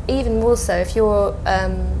 Even more so if you're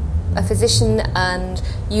a physician and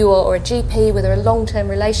or a GP with a long-term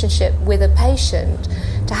relationship with a patient,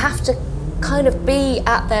 to have to kind of be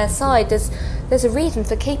at their side, there's a reason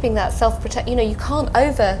for keeping that self-protect. You can't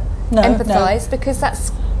empathise because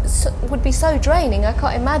that's would be so draining. I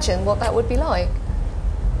can't imagine what that would be like.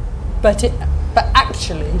 But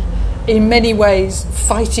actually, in many ways,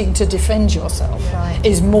 fighting to defend yourself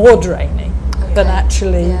is more draining than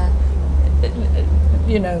actually,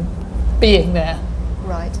 being there.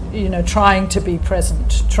 Right. Trying to be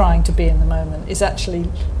present, trying to be in the moment is actually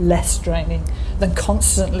less draining than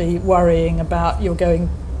constantly worrying about you're going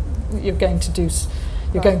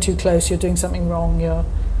too close, you're doing something wrong.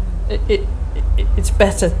 It's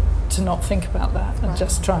better to not think about that and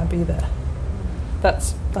just try and be there.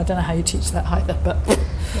 I don't know how you teach that either, but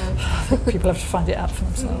I think people have to find it out for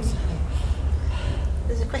themselves.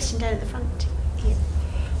 There's a question down at the front here.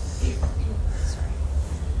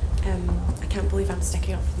 I can't believe I'm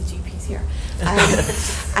sticking up for the GPs here.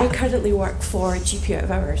 I currently work for GP Out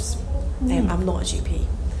of Hours. I'm not a GP.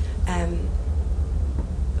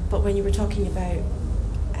 But when you were talking about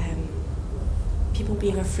people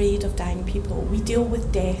being afraid of dying people, we deal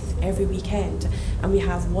with death every weekend, and we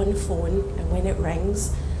have one phone, and when it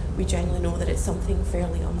rings, we generally know that it's something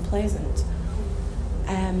fairly unpleasant.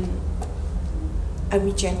 And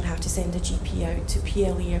we generally have to send a GP out to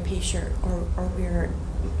PLE or patient, or where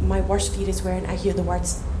my worst fear is when I hear the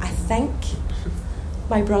words, I think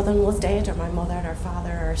my brother-in-law's dead, or my mother, or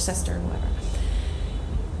father, or sister, or whatever.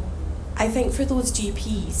 I think for those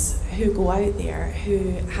GPs who go out there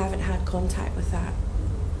who haven't had contact with that,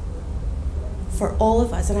 for all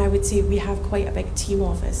of us, and I would say we have quite a big team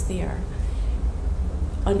of us there,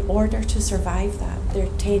 in order to survive that, there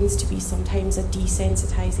tends to be sometimes a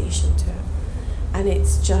desensitization to it. And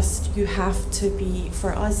it's just, you have to be,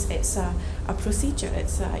 for us, it's a procedure.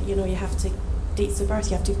 It's you have to, dates of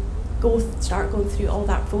birth, you have to start going through all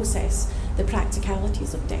that process, the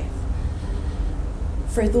practicalities of death.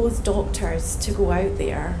 For those doctors to go out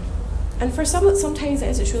there And for sometimes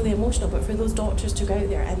it's really emotional, but for those doctors to go out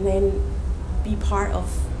there and then be part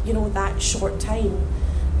of, that short time,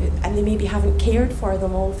 and they maybe haven't cared for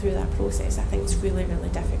them all through that process, I think it's really, really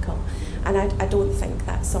difficult. And I don't think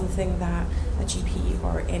that's something that a GP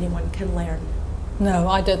or anyone can learn. No,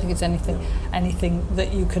 I don't think it's anything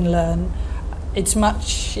that you can learn. It's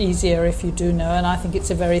much easier if you do know, and I think it's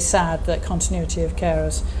very sad that continuity of care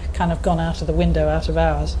has kind of gone out of the window, out of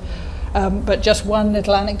ours. But just one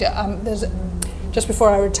little anecdote. Just before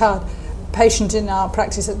I retired, a patient in our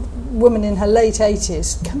practice, a woman in her late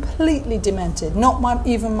 80s, completely demented, not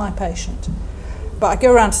even my patient. But I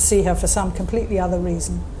go around to see her for some completely other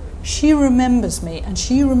reason. She remembers me, and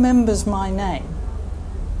she remembers my name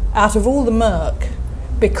out of all the murk,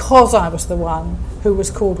 because I was the one who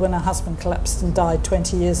was called when her husband collapsed and died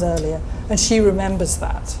 20 years earlier, and she remembers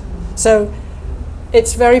that. So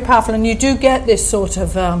it's very powerful, and you do get this sort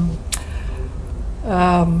of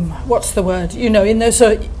what's the word? In those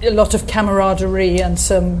a lot of camaraderie and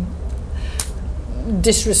some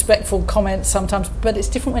disrespectful comments sometimes, but it's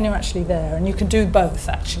different when you're actually there, and you can do both.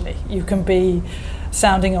 Actually, you can be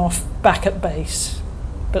sounding off back at base,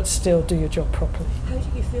 but still do your job properly. How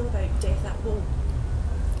do you feel about death at home?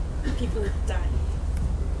 People dying.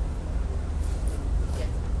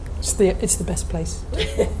 It's the best place.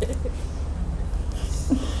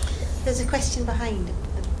 There's a question behind.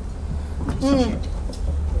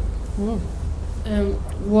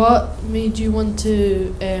 What made you want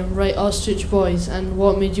to write Ostrich Boys, and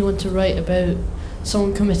what made you want to write about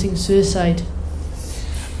someone committing suicide?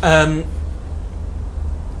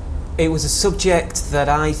 It was a subject that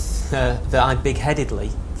I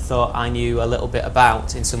big-headedly thought I knew a little bit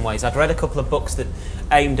about in some ways. I'd read a couple of books that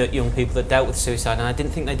aimed at young people that dealt with suicide, and I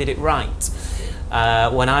didn't think they did it right.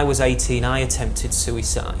 When I was 18, I attempted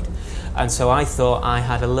suicide, and so I thought I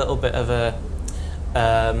had a little bit of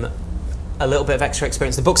extra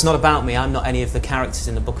experience. The book's not about me. I'm not any of the characters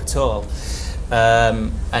in the book at all,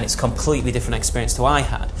 and it's a completely different experience to I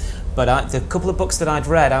had. But the couple of books that I'd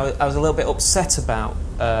read, I was a little bit upset about,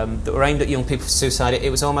 that were aimed at young people for suicide.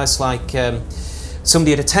 It was almost like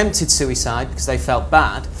somebody had attempted suicide because they felt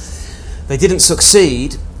bad. They didn't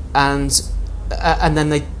succeed, and then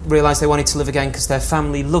they realised they wanted to live again because their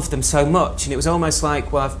family loved them so much. And it was almost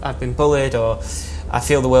like, well, I've been bullied, or I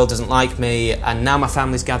feel the world doesn't like me, and now my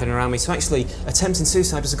family's gathering around me. So actually, attempting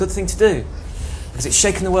suicide was a good thing to do, because it's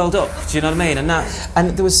shaking the world up. Do you know what I mean? I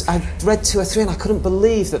read 2 or 3, and I couldn't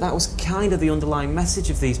believe that was kind of the underlying message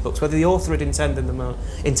of these books, whether the author had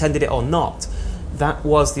intended it or not. That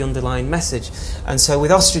was the underlying message. And so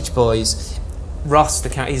with Ostrich Boys, Ross, the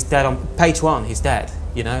character, he's dead on page 1. He's dead.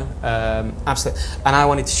 Absolutely. And I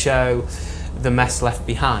wanted to show the mess left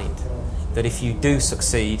behind. That if you do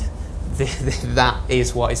succeed, that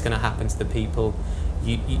is what is going to happen to the people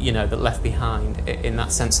that left behind, in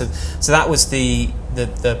that sense. So that was the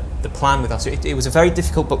plan with us. It was a very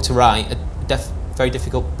difficult book to write, very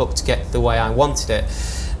difficult book to get the way I wanted it.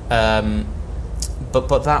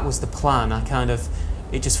 But that was the plan.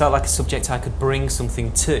 It just felt like a subject I could bring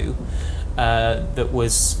something to that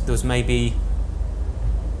was maybe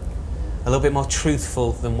a little bit more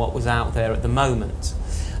truthful than what was out there at the moment.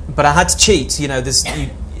 But I had to cheat.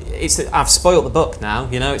 I've spoiled the book now.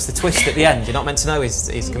 It's the twist at the end. You're not meant to know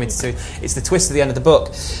he's committed to. It's the twist at the end of the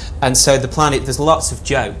book, and so the plan. There's lots of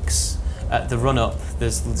jokes at the run up.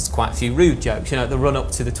 There's quite a few rude jokes. At the run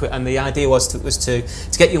up to the twist, and the idea was to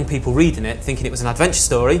get young people reading it, thinking it was an adventure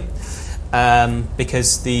story,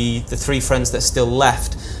 because the 3 friends that are still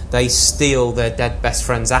left, they steal their dead best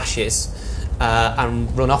friend's ashes.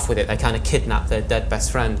 And run off with it. They kind of kidnap their dead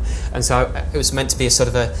best friend, and so it was meant to be a sort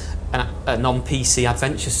of a non-PC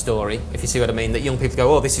adventure story, if you see what I mean. That young people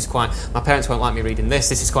go, this is quite. My parents won't like me reading this.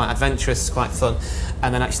 This is quite adventurous. It's quite fun,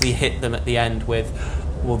 and then actually hit them at the end with,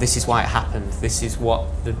 well, this is why it happened. This is what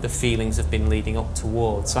the feelings have been leading up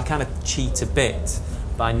towards. So I kind of cheat a bit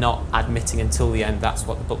by not admitting until the end that's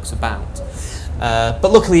what the book's about.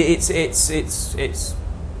 But luckily, it seems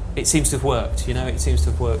to have worked. It seems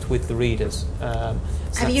to have worked with the readers. Have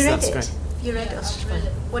you read it? Great. Have you read Ostrich Boys?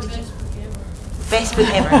 What did you? Best book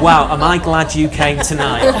ever. Wow, am I glad you came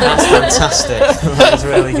tonight? That's fantastic. That was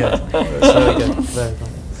really good. That's really good. Very good.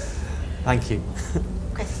 Thank you.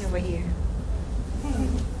 Question over here.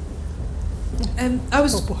 I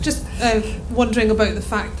was just wondering about the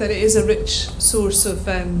fact that it is a rich source of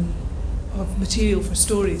material for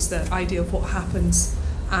stories, the idea of what happens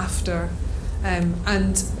after. And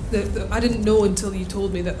I didn't know until you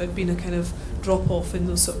told me that there'd been a kind of drop-off in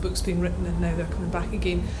those sort of books being written, and now they're coming back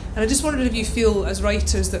again. And I just wondered if you feel, as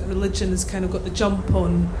writers, that religion has kind of got the jump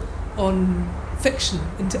on fiction.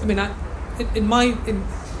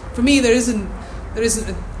 for me, there isn't.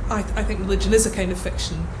 I think religion is a kind of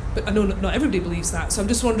fiction, but I know not everybody believes that. So I'm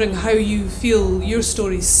just wondering how you feel your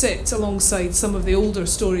stories sit alongside some of the older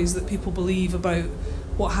stories that people believe about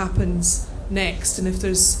what happens next, and if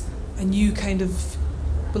there's a new kind of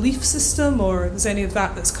belief system, or there's any of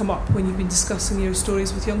that that's come up when you've been discussing your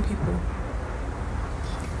stories with young people.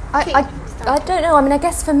 I don't know. I mean, I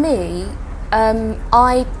guess for me,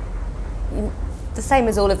 the same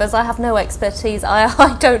as all of us, I have no expertise.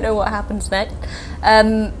 I don't know what happens next.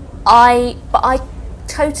 But I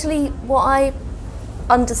totally, what I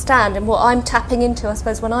understand and what I'm tapping into, I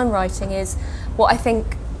suppose, when I'm writing is what I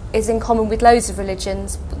think is in common with loads of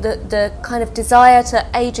religions, the kind of desire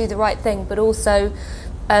to do the right thing, but also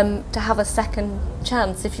to have a second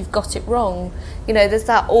chance if you've got it wrong. You know, there's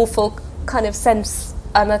that awful kind of sense,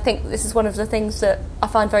 and I think this is one of the things that I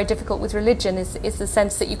find very difficult with religion is the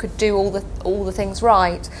sense that you could do all the things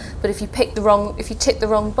right, but if you tick the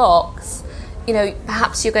wrong box, you know,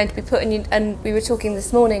 perhaps you're going to be put in. And we were talking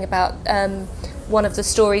this morning about one of the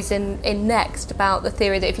stories in Next about the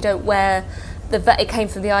theory that if you don't wear it came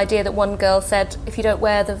from the idea that one girl said, if you don't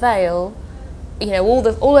wear the veil, you know,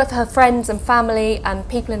 all of her friends and family and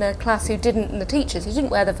people in her class who didn't, and the teachers who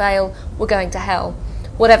didn't wear the veil, were going to hell.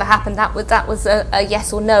 Whatever happened, that was a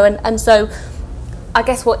yes or no. And so I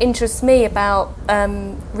guess what interests me about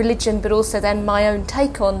religion, but also then my own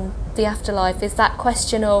take on the afterlife, is that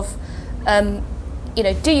question of, you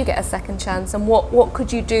know, do you get a second chance, and what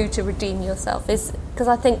could you do to redeem yourself? Because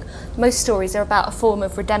I think most stories are about a form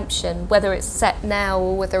of redemption, whether it's set now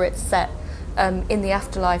or whether it's set in the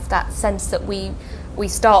afterlife. That sense that we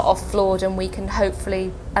start off flawed and we can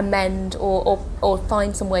hopefully amend or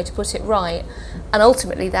find some way to put it right, and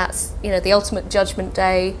ultimately that's, you know, the ultimate judgment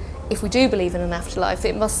day. If we do believe in an afterlife,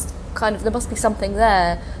 there must be something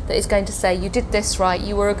there that is going to say, you did this right,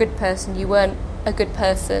 you were a good person, you weren't a good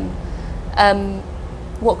person.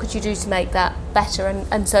 What could you do to make that better?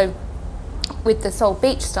 And so with the Soul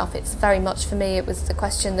Beach stuff, it's very much, for me, it was the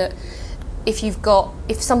question that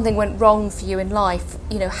if something went wrong for you in life,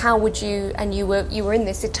 you know, how would you, and you were in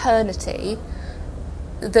this eternity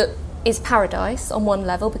that is paradise on one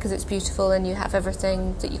level because it's beautiful and you have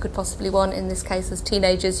everything that you could possibly want. In this case, as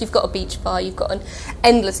teenagers, you've got a beach bar, you've got an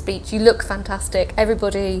endless beach, you look fantastic,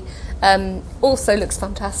 everybody also looks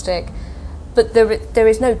fantastic, but there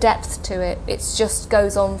is no depth to it. It just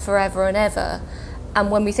goes on forever and ever. And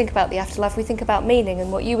when we think about the afterlife, we think about meaning,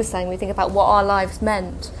 and what you were saying, we think about what our lives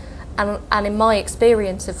meant. And in my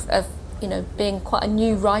experience of you know, being quite a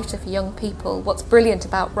new writer for young people, what's brilliant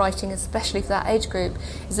about writing, especially for that age group,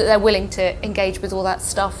 is that they're willing to engage with all that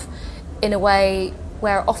stuff in a way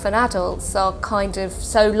where often adults are kind of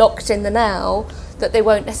so locked in the now that they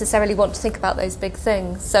won't necessarily want to think about those big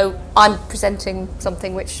things. So I'm presenting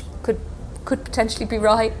something which could potentially be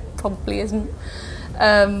right, probably isn't.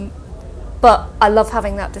 But I love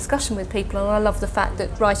having that discussion with people, and I love the fact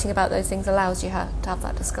that writing about those things allows you to have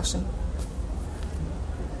that discussion.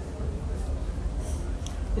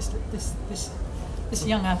 This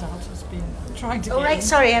young adult has been trying to. Oh, right,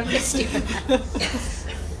 sorry, I missed you.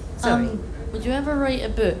 Sorry. Would you ever write a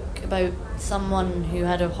book about someone who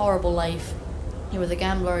had a horrible life? He was a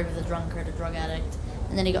gambler, he was a drunkard, a drug addict,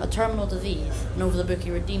 and then he got a terminal disease, and over the book he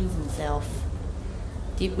redeems himself.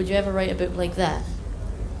 Would you ever write a book like that?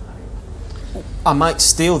 I might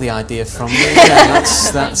steal the idea from you. Yeah,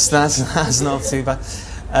 that's not too bad.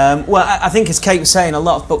 Well, I think, as Kate was saying, a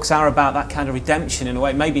lot of books are about that kind of redemption in a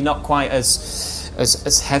way. Maybe not quite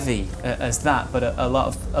as heavy as that, but a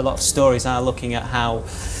lot of stories are looking at how,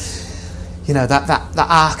 you know, that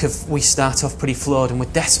arc of we start off pretty flawed and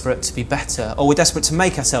we're desperate to be better, or we're desperate to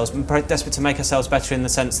make ourselves better in the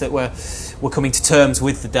sense that we're coming to terms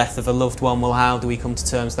with the death of a loved one. Well, how do we come to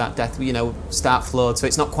terms with that death? You know, start flawed. So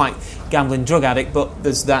it's not quite gambling, drug addict, but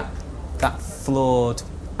there's that flawed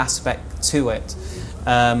aspect to it.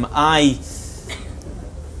 I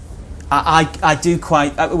do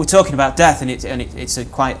quite. We're talking about death, and it's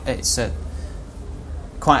quite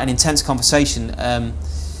an intense conversation.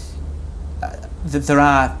 There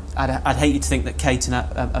are. I'd hate you to think that Kate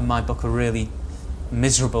and my book are really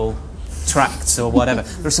miserable tracts or whatever.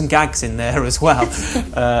 There are some gags in there as well,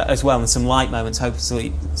 and some light moments.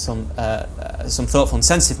 Hopefully, some thoughtful and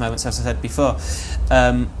sensitive moments, as I said before.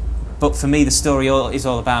 But for me, the story is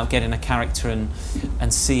all about getting a character and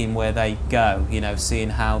seeing where they go. You know, seeing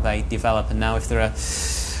how they develop. And now, if they're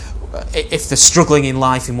struggling in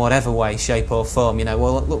life in whatever way, shape or form, you know,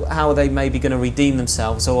 well, look, how are they maybe going to redeem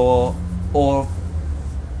themselves? Or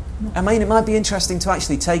I mean, it might be interesting to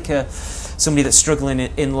actually take somebody that's struggling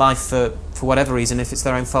in life for whatever reason, if it's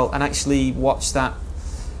their own fault, and actually watch that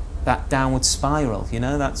that downward spiral.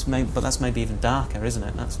 That's maybe even darker, isn't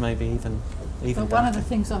it? That's maybe even But darker. one of the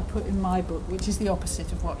things I put in my book, which is the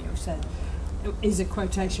opposite of what you said, is a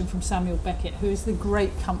quotation from Samuel Beckett, who is the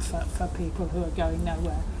great comfort for people who are going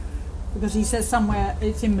nowhere. Because he says somewhere,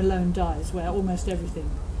 it's in Malone Dies, where almost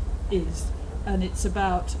everything is, and it's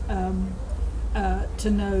about to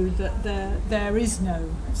know that there is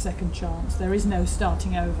no second chance, there is no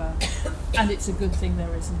starting over, and it's a good thing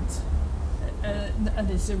there isn't,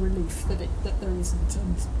 and it's a relief that there isn't,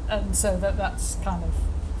 and so that's kind of,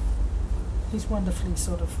 he's wonderfully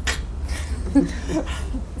sort of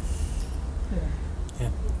Yeah.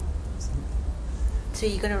 So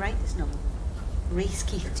you're going to write this novel? Race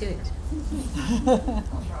Keith to it?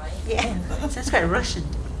 Yeah, sounds quite Russian.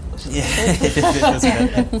 Yeah, it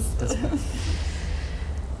does.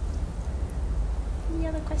 Any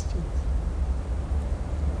other questions?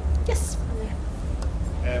 Yes.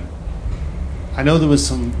 I know there was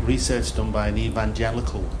some research done by an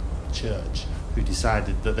evangelical church who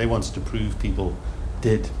decided that they wanted to prove people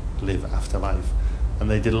did live after life, and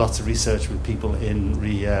they did lots of research with people in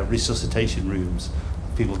resuscitation rooms,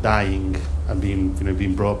 people dying and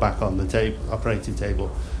being brought back on the operating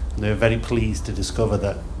table, and they were very pleased to discover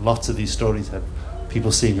that lots of these stories had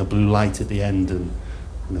people seeing a blue light at the end and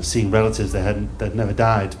seeing relatives that never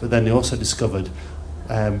died. But then they also discovered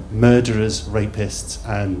murderers, rapists,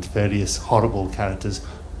 and various horrible characters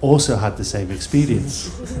also had the same experience,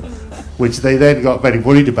 which they then got very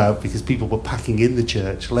worried about because people were packing in the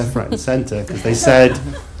church left, right, and centre because they said,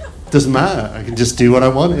 "Doesn't matter, I can just do what I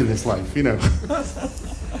want in this life,"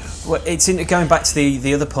 Well, it's going back to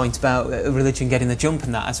the other point about religion getting the jump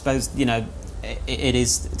and that. I suppose it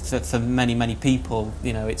is for many people.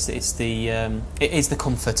 It is the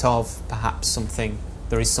comfort of perhaps something.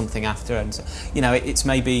 There is something after, and it's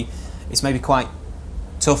maybe quite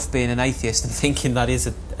tough being an atheist and thinking that is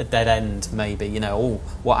a dead end. Maybe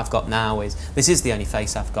what I've got now is the only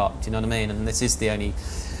face I've got. Do you know what I mean? And this is the only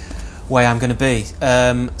way I'm going to be.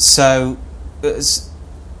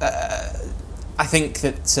 I think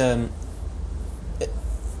that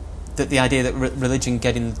the idea that religion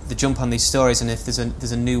getting the jump on these stories, and if there's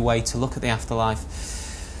a new way to look at the afterlife,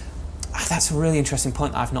 that's a really interesting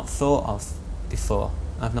point that I've not thought of before.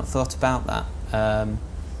 I've not thought about that, and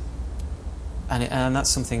that's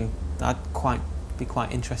something that I'd be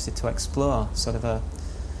quite interested to explore. Sort of a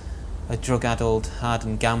drug-addled,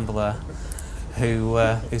 hardened gambler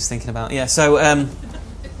who's thinking about So.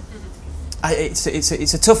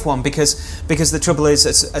 It's a tough one because the trouble is,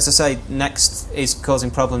 as I say, Next is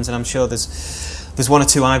causing problems, and I'm sure there's one or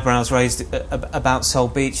two eyebrows raised about Soul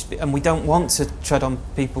Beach, and we don't want to tread on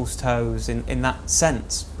people's toes in that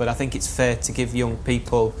sense. But I think it's fair to give young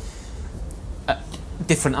people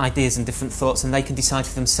different ideas and different thoughts, and they can decide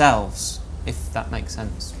for themselves, if that makes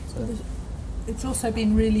sense. So. It's also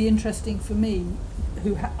been really interesting for me,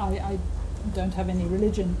 who I don't have any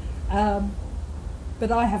religion.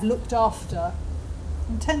 But I have looked after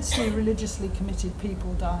intensely religiously committed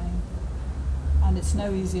people dying, and it's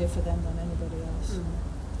no easier for them than anybody else.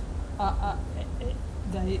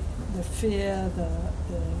 The fear,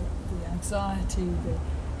 the anxiety,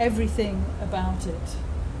 everything about it.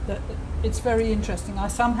 It's very interesting. I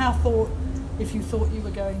somehow thought if you thought you were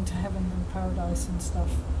going to heaven and paradise and stuff,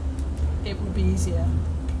 it would be easier.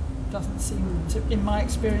 Doesn't seem to. In my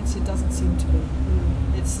experience, it doesn't seem to be.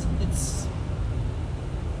 It's.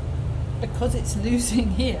 Because it's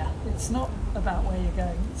losing here. It's not about where you're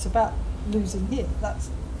going. It's about losing here. That's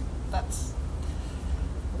what it's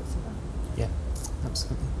about. Yeah,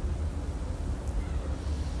 absolutely.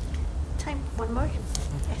 Time, one more.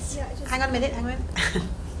 Yes. Yeah, hang on a minute.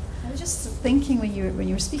 I was just thinking when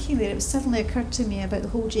you were speaking there, it suddenly occurred to me about the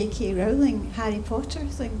whole J.K. Rowling Harry Potter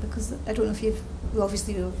thing, because I don't know if you've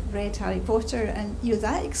read Harry Potter, and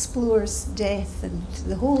that explores death, and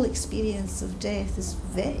the whole experience of death is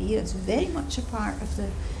it's very much a part of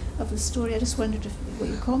the story. I just wondered what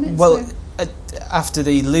your comments were. After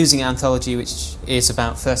the Losing anthology, which is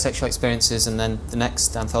about first sexual experiences, and then the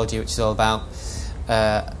next anthology, which is all about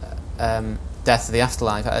death of the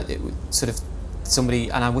afterlife, it sort of. Somebody,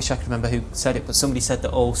 and I wish I could remember who said it, but somebody said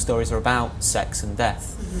that all stories are about sex and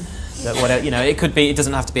death. Mm-hmm. That it could be. It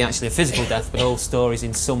doesn't have to be actually a physical death, but all stories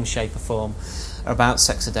in some shape or form are about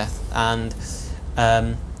sex or death, and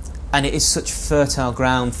it is such fertile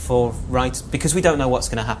ground for writers because we don't know what's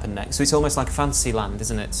going to happen next. So it's almost like a fantasy land,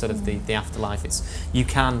 isn't it? Sort of the afterlife. You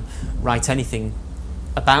can write anything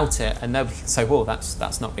about it, and nobody can say, "Well,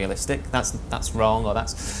 that's not realistic. That's wrong," or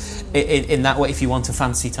that's in that way. If you want a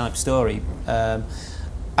fantasy type story,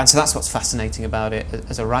 I so that's what's fascinating about it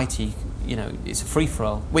as a writer. You know, it's a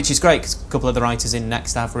free-for-all, which is great because a couple of the writers in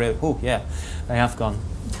Next have really, they have gone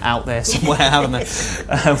out there somewhere, haven't they?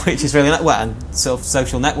 Which is really well, and sort of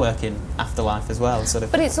social networking afterlife as well. Sort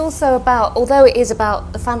of. But it's also about, although it is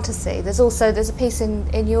about the fantasy, there's a piece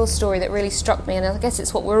in your story that really struck me, and I guess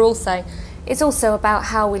it's what we're all saying. It's also about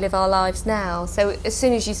how we live our lives now. So as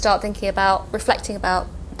soon as you start thinking about, reflecting about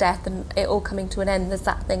death and it all coming to an end, there's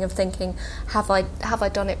that thing of thinking, have I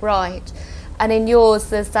done it right? And in yours,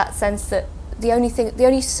 there's that sense that the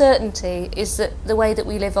only certainty is that the way that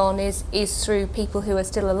we live on is through people who are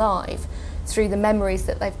still alive, through the memories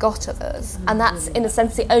that they've got of us, and that's in a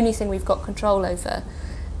sense the only thing we've got control over.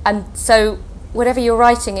 And so, whatever you're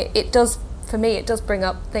writing, it does, for me, it does bring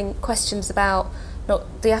up questions about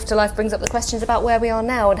the afterlife. Brings up the questions about where we are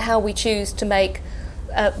now and how we choose to make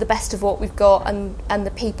the best of what we've got and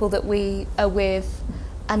the people that we are with,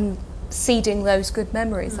 and seeding those good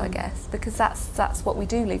memories, I guess, because that's what we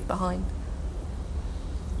do leave behind.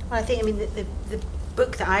 Well, I think, the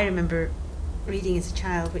book that I remember reading as a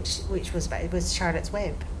child, which was Charlotte's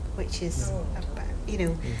Web, which is about,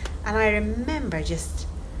 and I remember just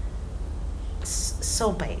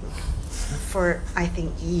sobbing for, I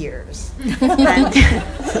think, years, but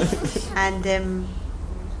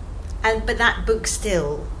that book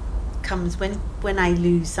still comes when I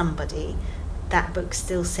lose somebody. That book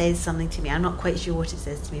still says something to me. I'm not quite sure what it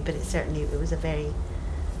says to me, but it was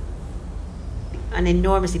an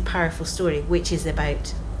enormously powerful story, which is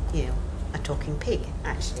about, a talking pig,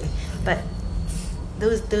 actually. But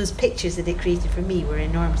those pictures that it created for me were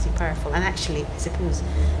enormously powerful, and actually, I suppose,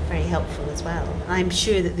 very helpful as well. And I'm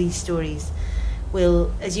sure that these stories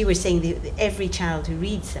will, as you were saying, every child who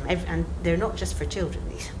reads them, and they're not just for children,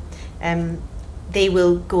 these, they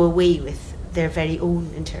will go away with their very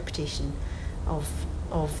own interpretation of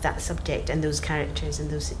that subject and those characters and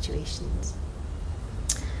those situations.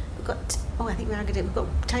 We've got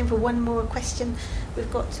time for one more question.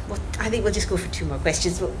 I think we'll just go for two more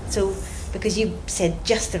questions. So, because you said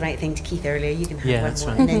just the right thing to Keith earlier, you can have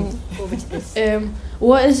one more, right. And then over to this.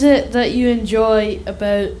 What is it that you enjoy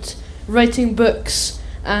about writing books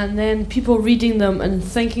and then people reading them and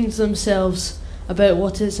thinking to themselves about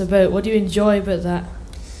what it's about? What do you enjoy about that?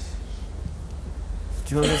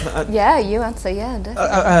 Do you want to answer that? Yeah, you answer. Yeah,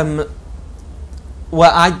 definitely.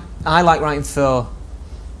 Well, I like writing for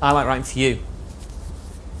you.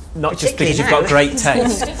 Not just because you've got great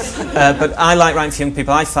taste, but I like writing for young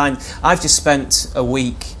people. I find I've just spent a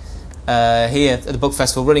week here at the Book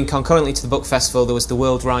Festival, running concurrently to the Book Festival. There was the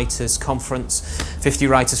World Writers Conference, 50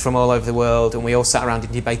 writers from all over the world, and we all sat around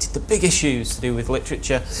and debated the big issues to do with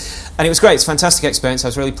literature. And it was great. It's a fantastic experience. I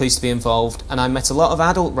was really pleased to be involved, and I met a lot of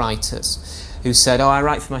adult writers who said, I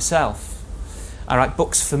write for myself. I write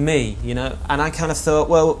books for me, And I kind of thought,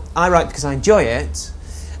 well, I write because I enjoy it,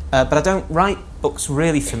 but I don't write books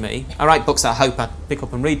really for me. I write books that I hope I'd pick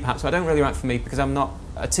up and read, perhaps, but I don't really write for me because I'm not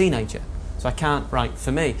a teenager, so I can't write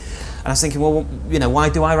for me. And I was thinking, well, why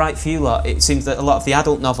do I write for you lot? It seems that a lot of the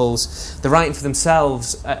adult novels, they're writing for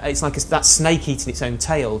themselves. It's like that snake eating its own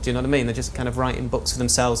tail, do you know what I mean? They're just kind of writing books for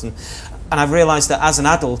themselves. And I've realised that as an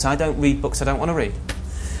adult, I don't read books I don't want to read.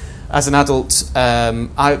 As an adult,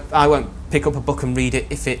 I won't pick up a book and read it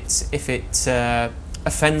if it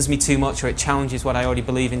offends me too much or it challenges what I already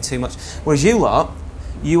believe in too much. Whereas you lot,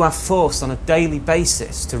 you are forced on a daily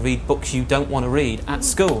basis to read books you don't want to read at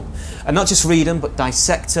school. And not just read them, but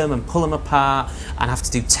dissect them and pull them apart and have to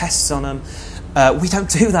do tests on them. We don't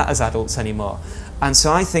do that as adults anymore. And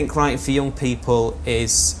so I think writing for young people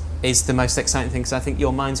is the most exciting thing, because I think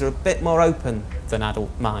your minds are a bit more open than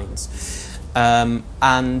adult minds. And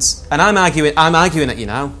I'm arguing at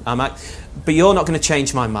but you're not going to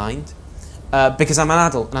change my mind because I'm an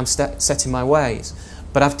adult and I'm set in my ways.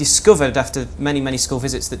 But I've discovered after many, many school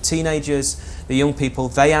visits that teenagers, the young people,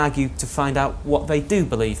 they argue to find out what they do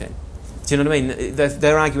believe in. Do you know what I mean?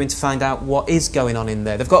 They're arguing to find out what is going on in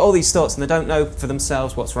there. They've got all these thoughts and they don't know for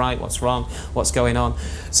themselves what's right, what's wrong, what's going on.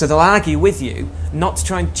 So they'll argue with you, not to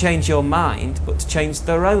try and change your mind, but to change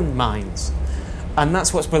their own minds. And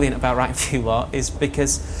that's what's brilliant about writing for you lot, is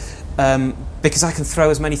because I can throw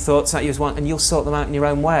as many thoughts at you as I want and you'll sort them out in your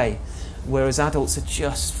own way. Whereas adults are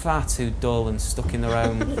just far too dull and stuck in their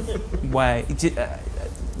own way.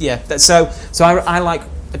 So I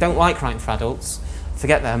don't like writing for adults.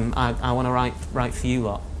 Forget them. I want to write for you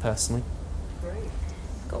lot, personally. Great.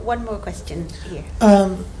 Got one more question here.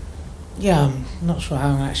 I'm not sure how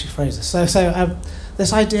I'm going to actually phrase this. So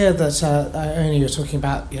this idea that only you're talking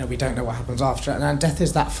about, we don't know what happens after, and death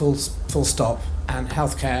is that full stop, and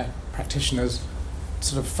healthcare practitioners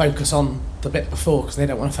sort of focus on the bit before because they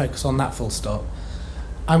don't want to focus on that full stop.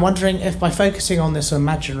 I'm wondering if by focusing on this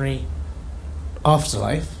imaginary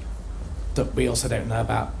afterlife that we also don't know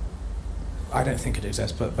about, I don't think it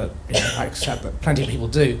exists, but you know, I accept that plenty of people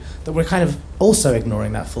do, that we're kind of also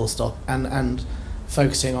ignoring that full stop and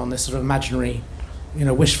focusing on this sort of imaginary, you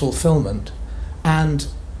know, wish fulfillment. And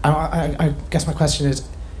I guess my question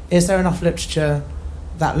is there enough literature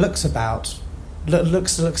that looks at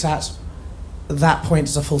that point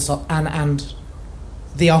as a full stop and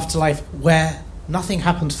the afterlife where nothing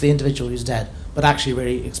happens to the individual who's dead, but actually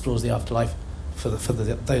really explores the afterlife for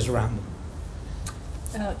those around them?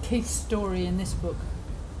 Keith's story in this book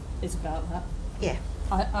is about that. Yeah.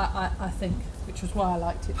 I think, which was why I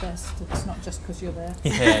liked it best. It's not just because you're there.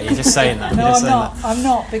 Yeah, you're just saying that. No, I'm not. I'm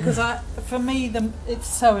not, because for me, it's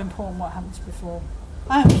so important what happens before.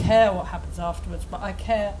 I don't care what happens afterwards, but I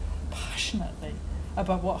care passionately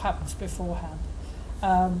about what happens beforehand.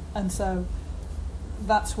 And so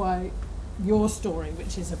that's why your story,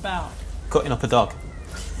 which is about cutting up a dog,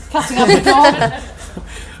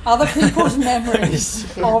 other people's memories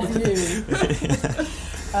of you,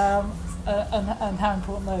 and how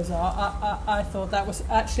important those are. I thought that was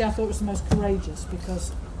actually, I thought it was the most courageous,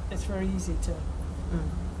 because it's very easy to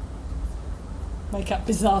make up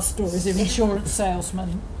bizarre stories of insurance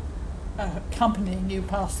salesmen accompanying you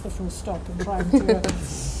past the full stop and trying to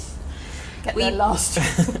get their last.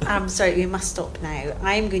 I'm sorry, we must stop now.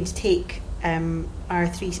 I'm going to take our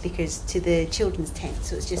three speakers to the children's tent,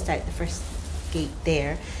 so it's just out the first gate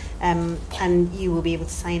there, and you will be able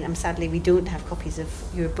to sign. Sadly, we don't have copies of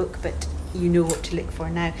your book, but you know what to look for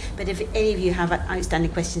now. But if any of you have outstanding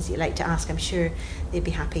questions that you'd like to ask, I'm sure they'd be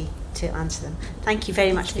happy to answer them. Thank you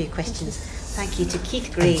very much for your questions. Thank you to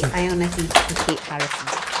Keith Gray, Iona Heath and Kate Harrison.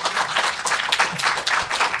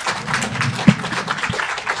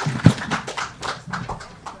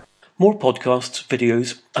 More podcasts,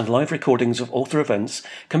 videos and live recordings of author events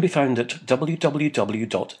can be found at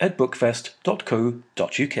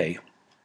www.edbookfest.co.uk.